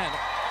again.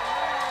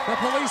 The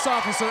police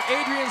officer,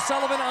 Adrienne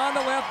Sullivan, on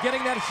the left,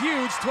 getting that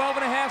huge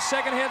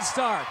 12.5-second head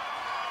start.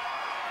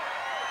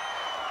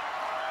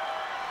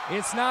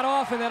 It's not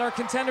often that our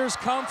contenders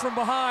come from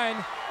behind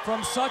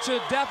from such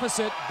a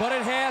deficit, but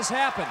it has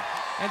happened.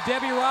 And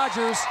Debbie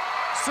Rodgers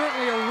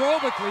certainly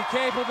aerobically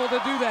capable to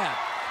do that.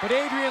 But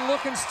Adrienne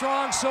looking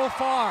strong so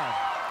far.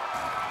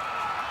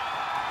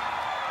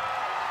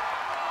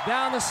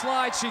 Down the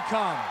slide she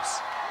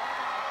comes.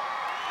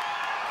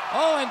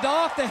 Oh, and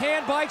off the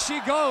hand bike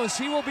she goes.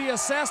 She will be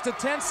assessed a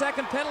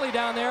 10-second penalty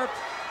down there.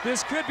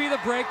 This could be the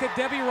break that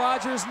Debbie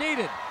Rodgers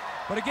needed.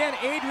 But again,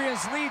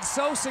 Adrienne's lead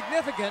so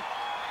significant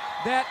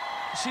that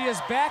she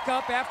is back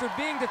up after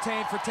being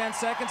detained for 10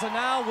 seconds, and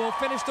now will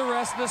finish the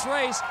rest of this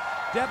race.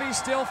 Debbie's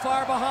still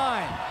far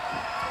behind.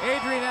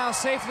 Adrienne now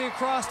safely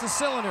across the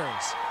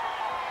cylinders.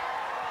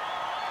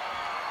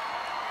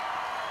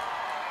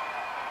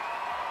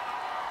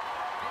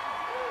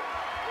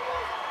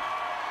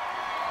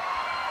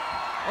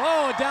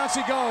 Oh, down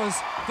she goes.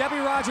 Debbie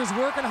Rodgers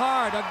working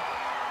hard.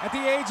 At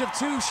the age of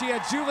 2, she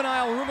had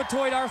juvenile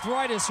rheumatoid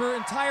arthritis, her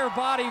entire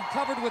body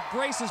covered with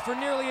braces for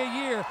nearly a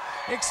year.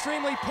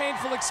 Extremely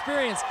painful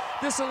experience.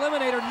 This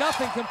Eliminator,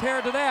 nothing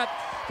compared to that.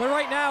 But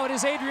right now, it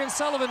is Adrienne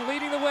Sullivan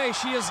leading the way.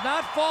 She is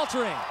not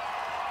faltering.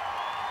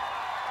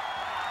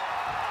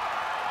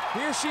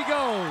 Here she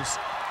goes.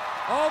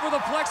 Over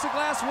the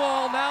plexiglass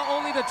wall. Now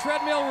only the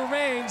treadmill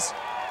remains.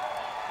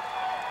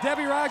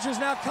 Debbie Rodgers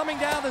now coming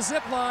down the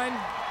zip line.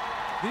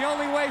 The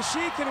only way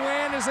she can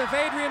win is if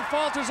Adrienne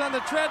falters on the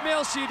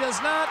treadmill. She does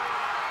not.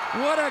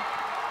 What a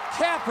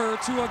capper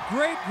to a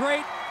great,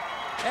 great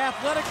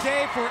athletic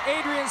day for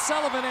Adrienne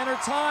Sullivan, and her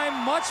time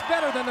much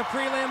better than the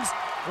prelims.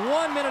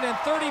 1 minute and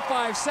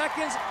 35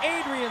 seconds.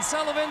 Adrienne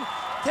Sullivan,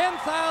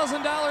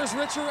 $10,000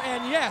 richer,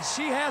 and yes,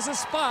 she has a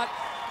spot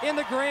in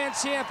the Grand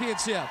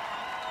Championship.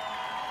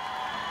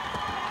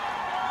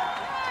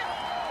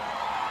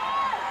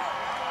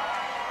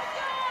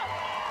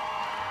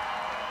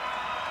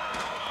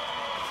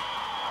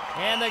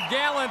 And the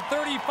gallant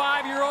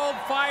 35-year-old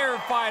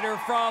firefighter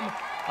from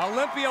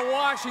Olympia,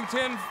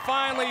 Washington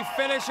finally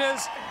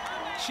finishes.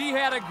 She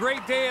had a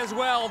great day as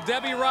well,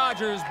 Debbie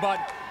Rodgers,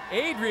 but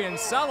Adrienne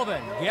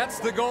Sullivan gets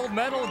the gold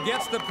medal,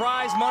 gets the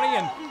prize money,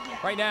 and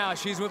right now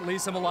she's with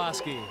Lisa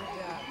Milosky.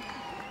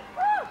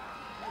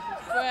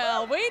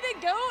 Well, way to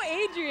go,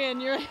 Adrienne.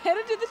 You're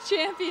headed to the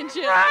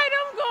championship. Right,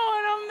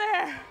 I'm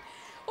there.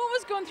 What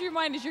was going through your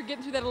mind as you're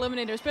getting through that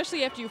Eliminator,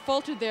 especially after you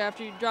faltered there,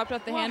 after you dropped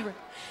off the handbrake?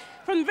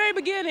 From the very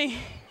beginning,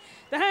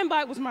 the hand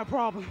bike was my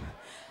problem.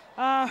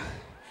 My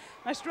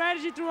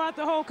strategy throughout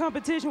the whole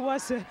competition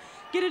was to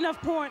get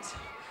enough points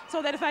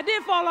so that if I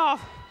did fall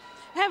off,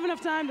 I have enough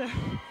time to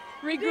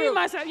redeem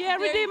myself. Yeah,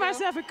 redeem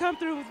myself and come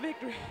through with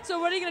victory. So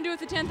what are you going to do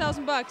with the $10,000?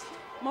 I'm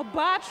going to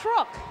buy a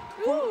truck.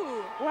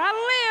 Ooh. Where I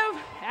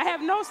live, I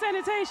have no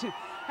sanitation.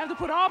 I have to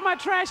put all my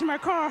trash in my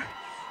car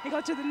and go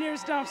to the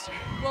nearest dumpster.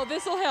 Well,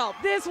 this will help.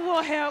 This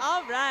will help.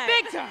 All right.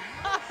 Big time.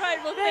 All right,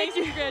 well, thank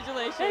you.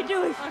 Congratulations. Thank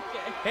you, Lisa.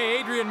 Okay. Hey,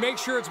 Adrienne, make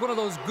sure it's one of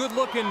those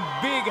good-looking,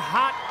 big,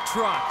 hot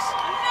trucks.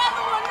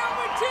 Another one,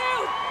 number 2.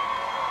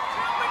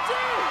 Number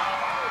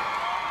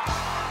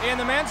 2. In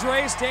the men's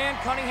race, Dan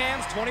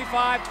Cunningham's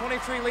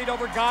 25-23 lead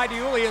over Guy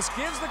Deiuliis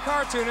gives the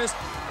cartoonist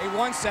a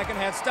 1-second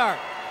head start.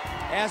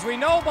 As we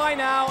know by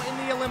now in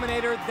the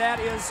Eliminator, that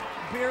is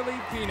barely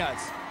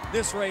peanuts.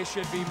 This race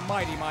should be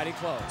mighty, mighty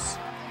close.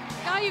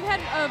 Guy, you've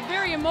had a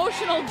very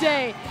emotional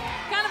day.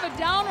 Kind of a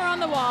downer on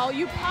the wall.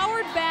 You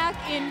powered back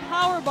in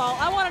Powerball.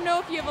 I want to know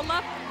if you have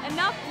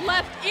enough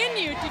left in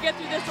you to get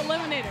through this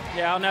Eliminator.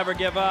 Yeah, I'll never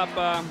give up.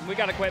 We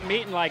got to quit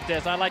meeting like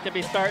this. I'd like to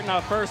be starting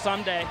out first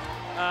someday.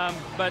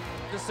 But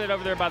just sit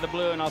over there by the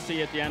blue, and I'll see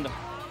you at the end. All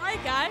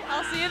right, Guy.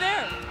 I'll see you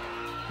there.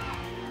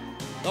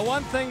 The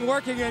one thing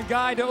working in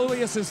Guy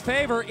Deiuliis'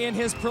 favor in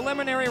his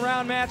preliminary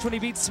round match when he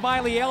beat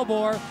Smiley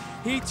Elmore,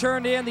 he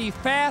turned in the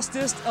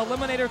fastest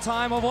Eliminator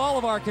time of all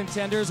of our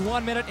contenders,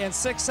 1 minute and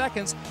 6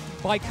 seconds.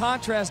 By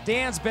contrast,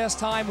 Dan's best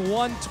time,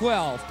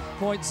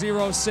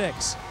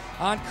 1:12.06.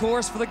 On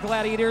course for the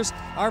Gladiators,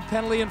 our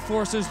penalty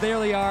enforcers, there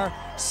they are,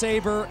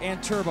 Sabre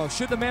and Turbo.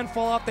 Should the men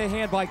fall off their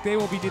handbike, they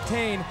will be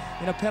detained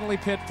in a penalty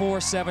pit for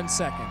 7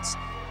 seconds.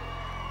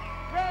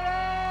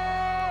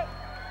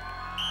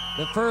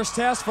 The first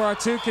test for our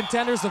two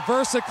contenders, the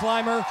Versa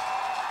Climber.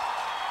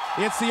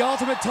 It's the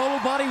ultimate total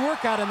body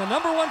workout and the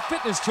 #1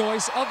 fitness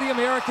choice of the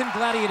American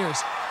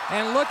Gladiators.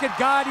 And look at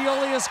Guy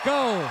Deiuliis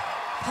go,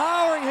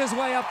 powering his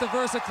way up the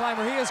Versa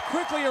Climber. He has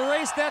quickly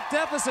erased that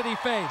deficit he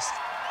faced.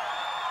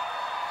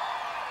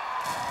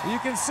 You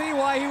can see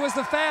why he was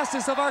the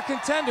fastest of our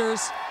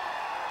contenders.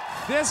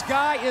 This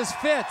guy is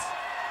fit.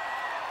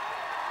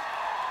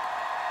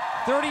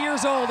 30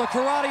 years old, a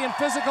karate and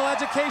physical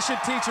education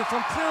teacher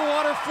from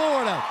Clearwater,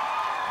 Florida,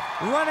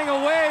 running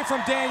away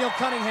from Daniel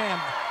Cunningham.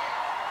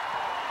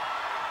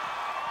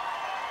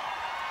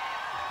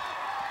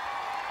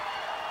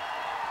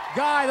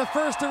 Guy, the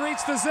first to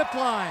reach the zip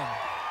line.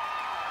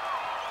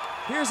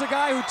 Here's a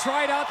guy who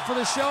tried out for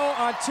the show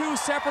on 2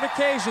 separate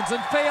occasions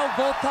and failed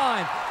both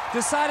times.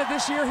 Decided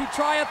this year he'd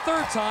try a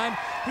 3rd time.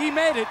 He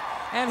made it,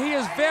 and he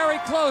is very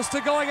close to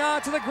going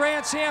on to the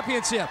Grand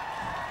Championship.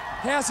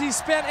 Has he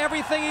spent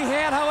everything he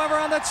had, however,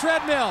 on the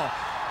treadmill?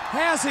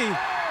 Has he?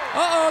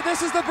 Uh-oh,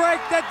 this is the break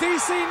that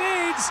DC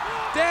needs.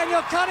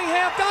 Daniel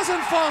Cunningham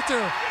doesn't falter.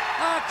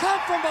 Come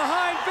from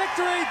behind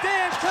victory.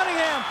 Dan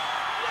Cunningham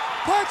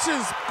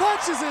punches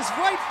his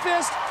right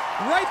fist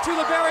right through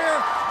the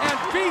barrier and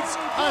beats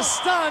a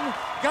stun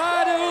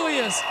Guy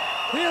Deiuliis.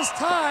 His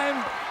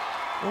time,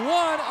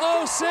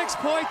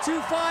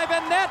 1:06.25,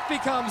 and that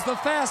becomes the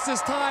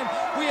fastest time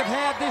we have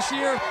had this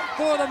year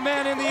for the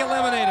men in the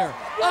Eliminator.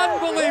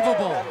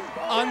 Unbelievable,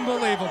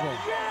 unbelievable.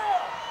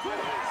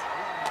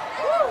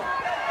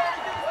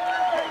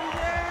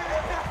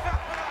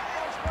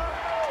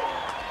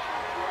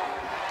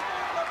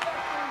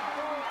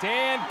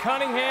 Dan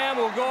Cunningham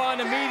will go on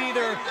to meet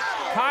either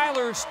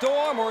Kyler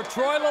Storm or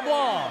Troy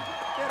LeBlanc.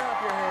 Get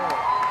up your head.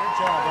 Good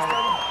job,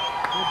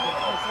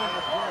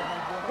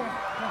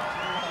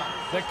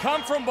 The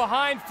come from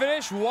behind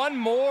finish one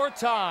more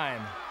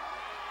time.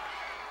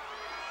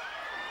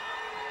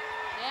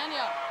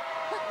 Daniel.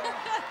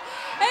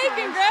 Hey,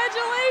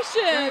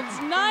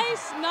 congratulations.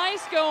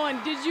 Nice going.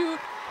 Did you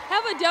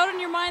have a doubt in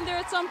your mind there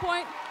at some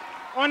point?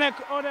 On that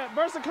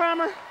Versa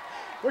Climber,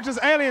 which is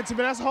alien to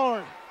me, that's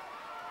hard.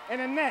 And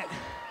the net.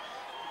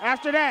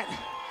 After that,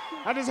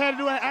 I just had to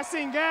do it. I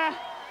seen Guy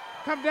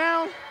come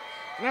down,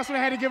 and that's when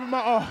I had to give him my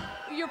all.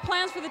 Your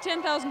plans for the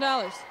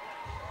 $10,000?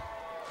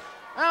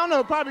 I don't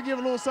know, probably give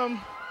a little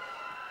something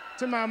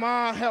to my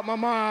mom, help my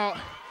mom out.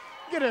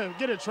 Get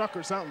a truck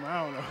or something,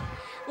 I don't know.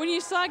 When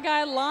you saw a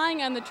guy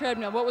lying on the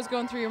treadmill, what was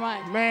going through your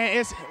mind? Man,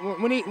 it's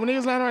when he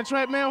was lying on the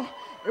treadmill,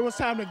 it was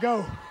time to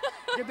go.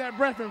 Get that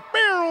breath and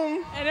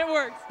boom! And it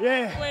worked.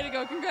 Yeah. Way to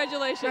go,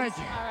 congratulations. Thank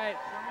you. All right.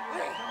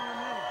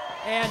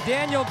 And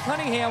Daniel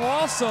Cunningham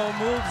also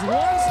moves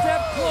one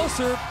step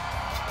closer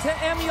to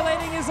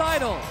emulating his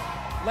idol.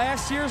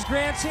 Last year's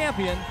grand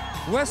champion,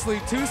 Wesley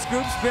Two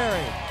Scoops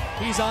Berry.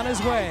 He's on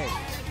his way.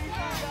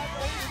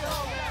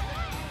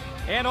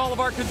 And all of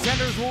our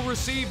contenders will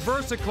receive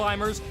Versa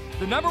Climbers,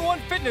 the #1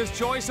 fitness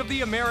choice of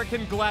the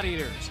American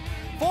Gladiators.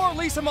 For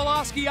Lisa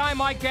Molosky, I'm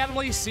Mike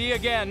Adamley. See you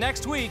again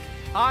next week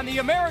on the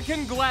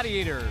American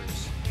Gladiators.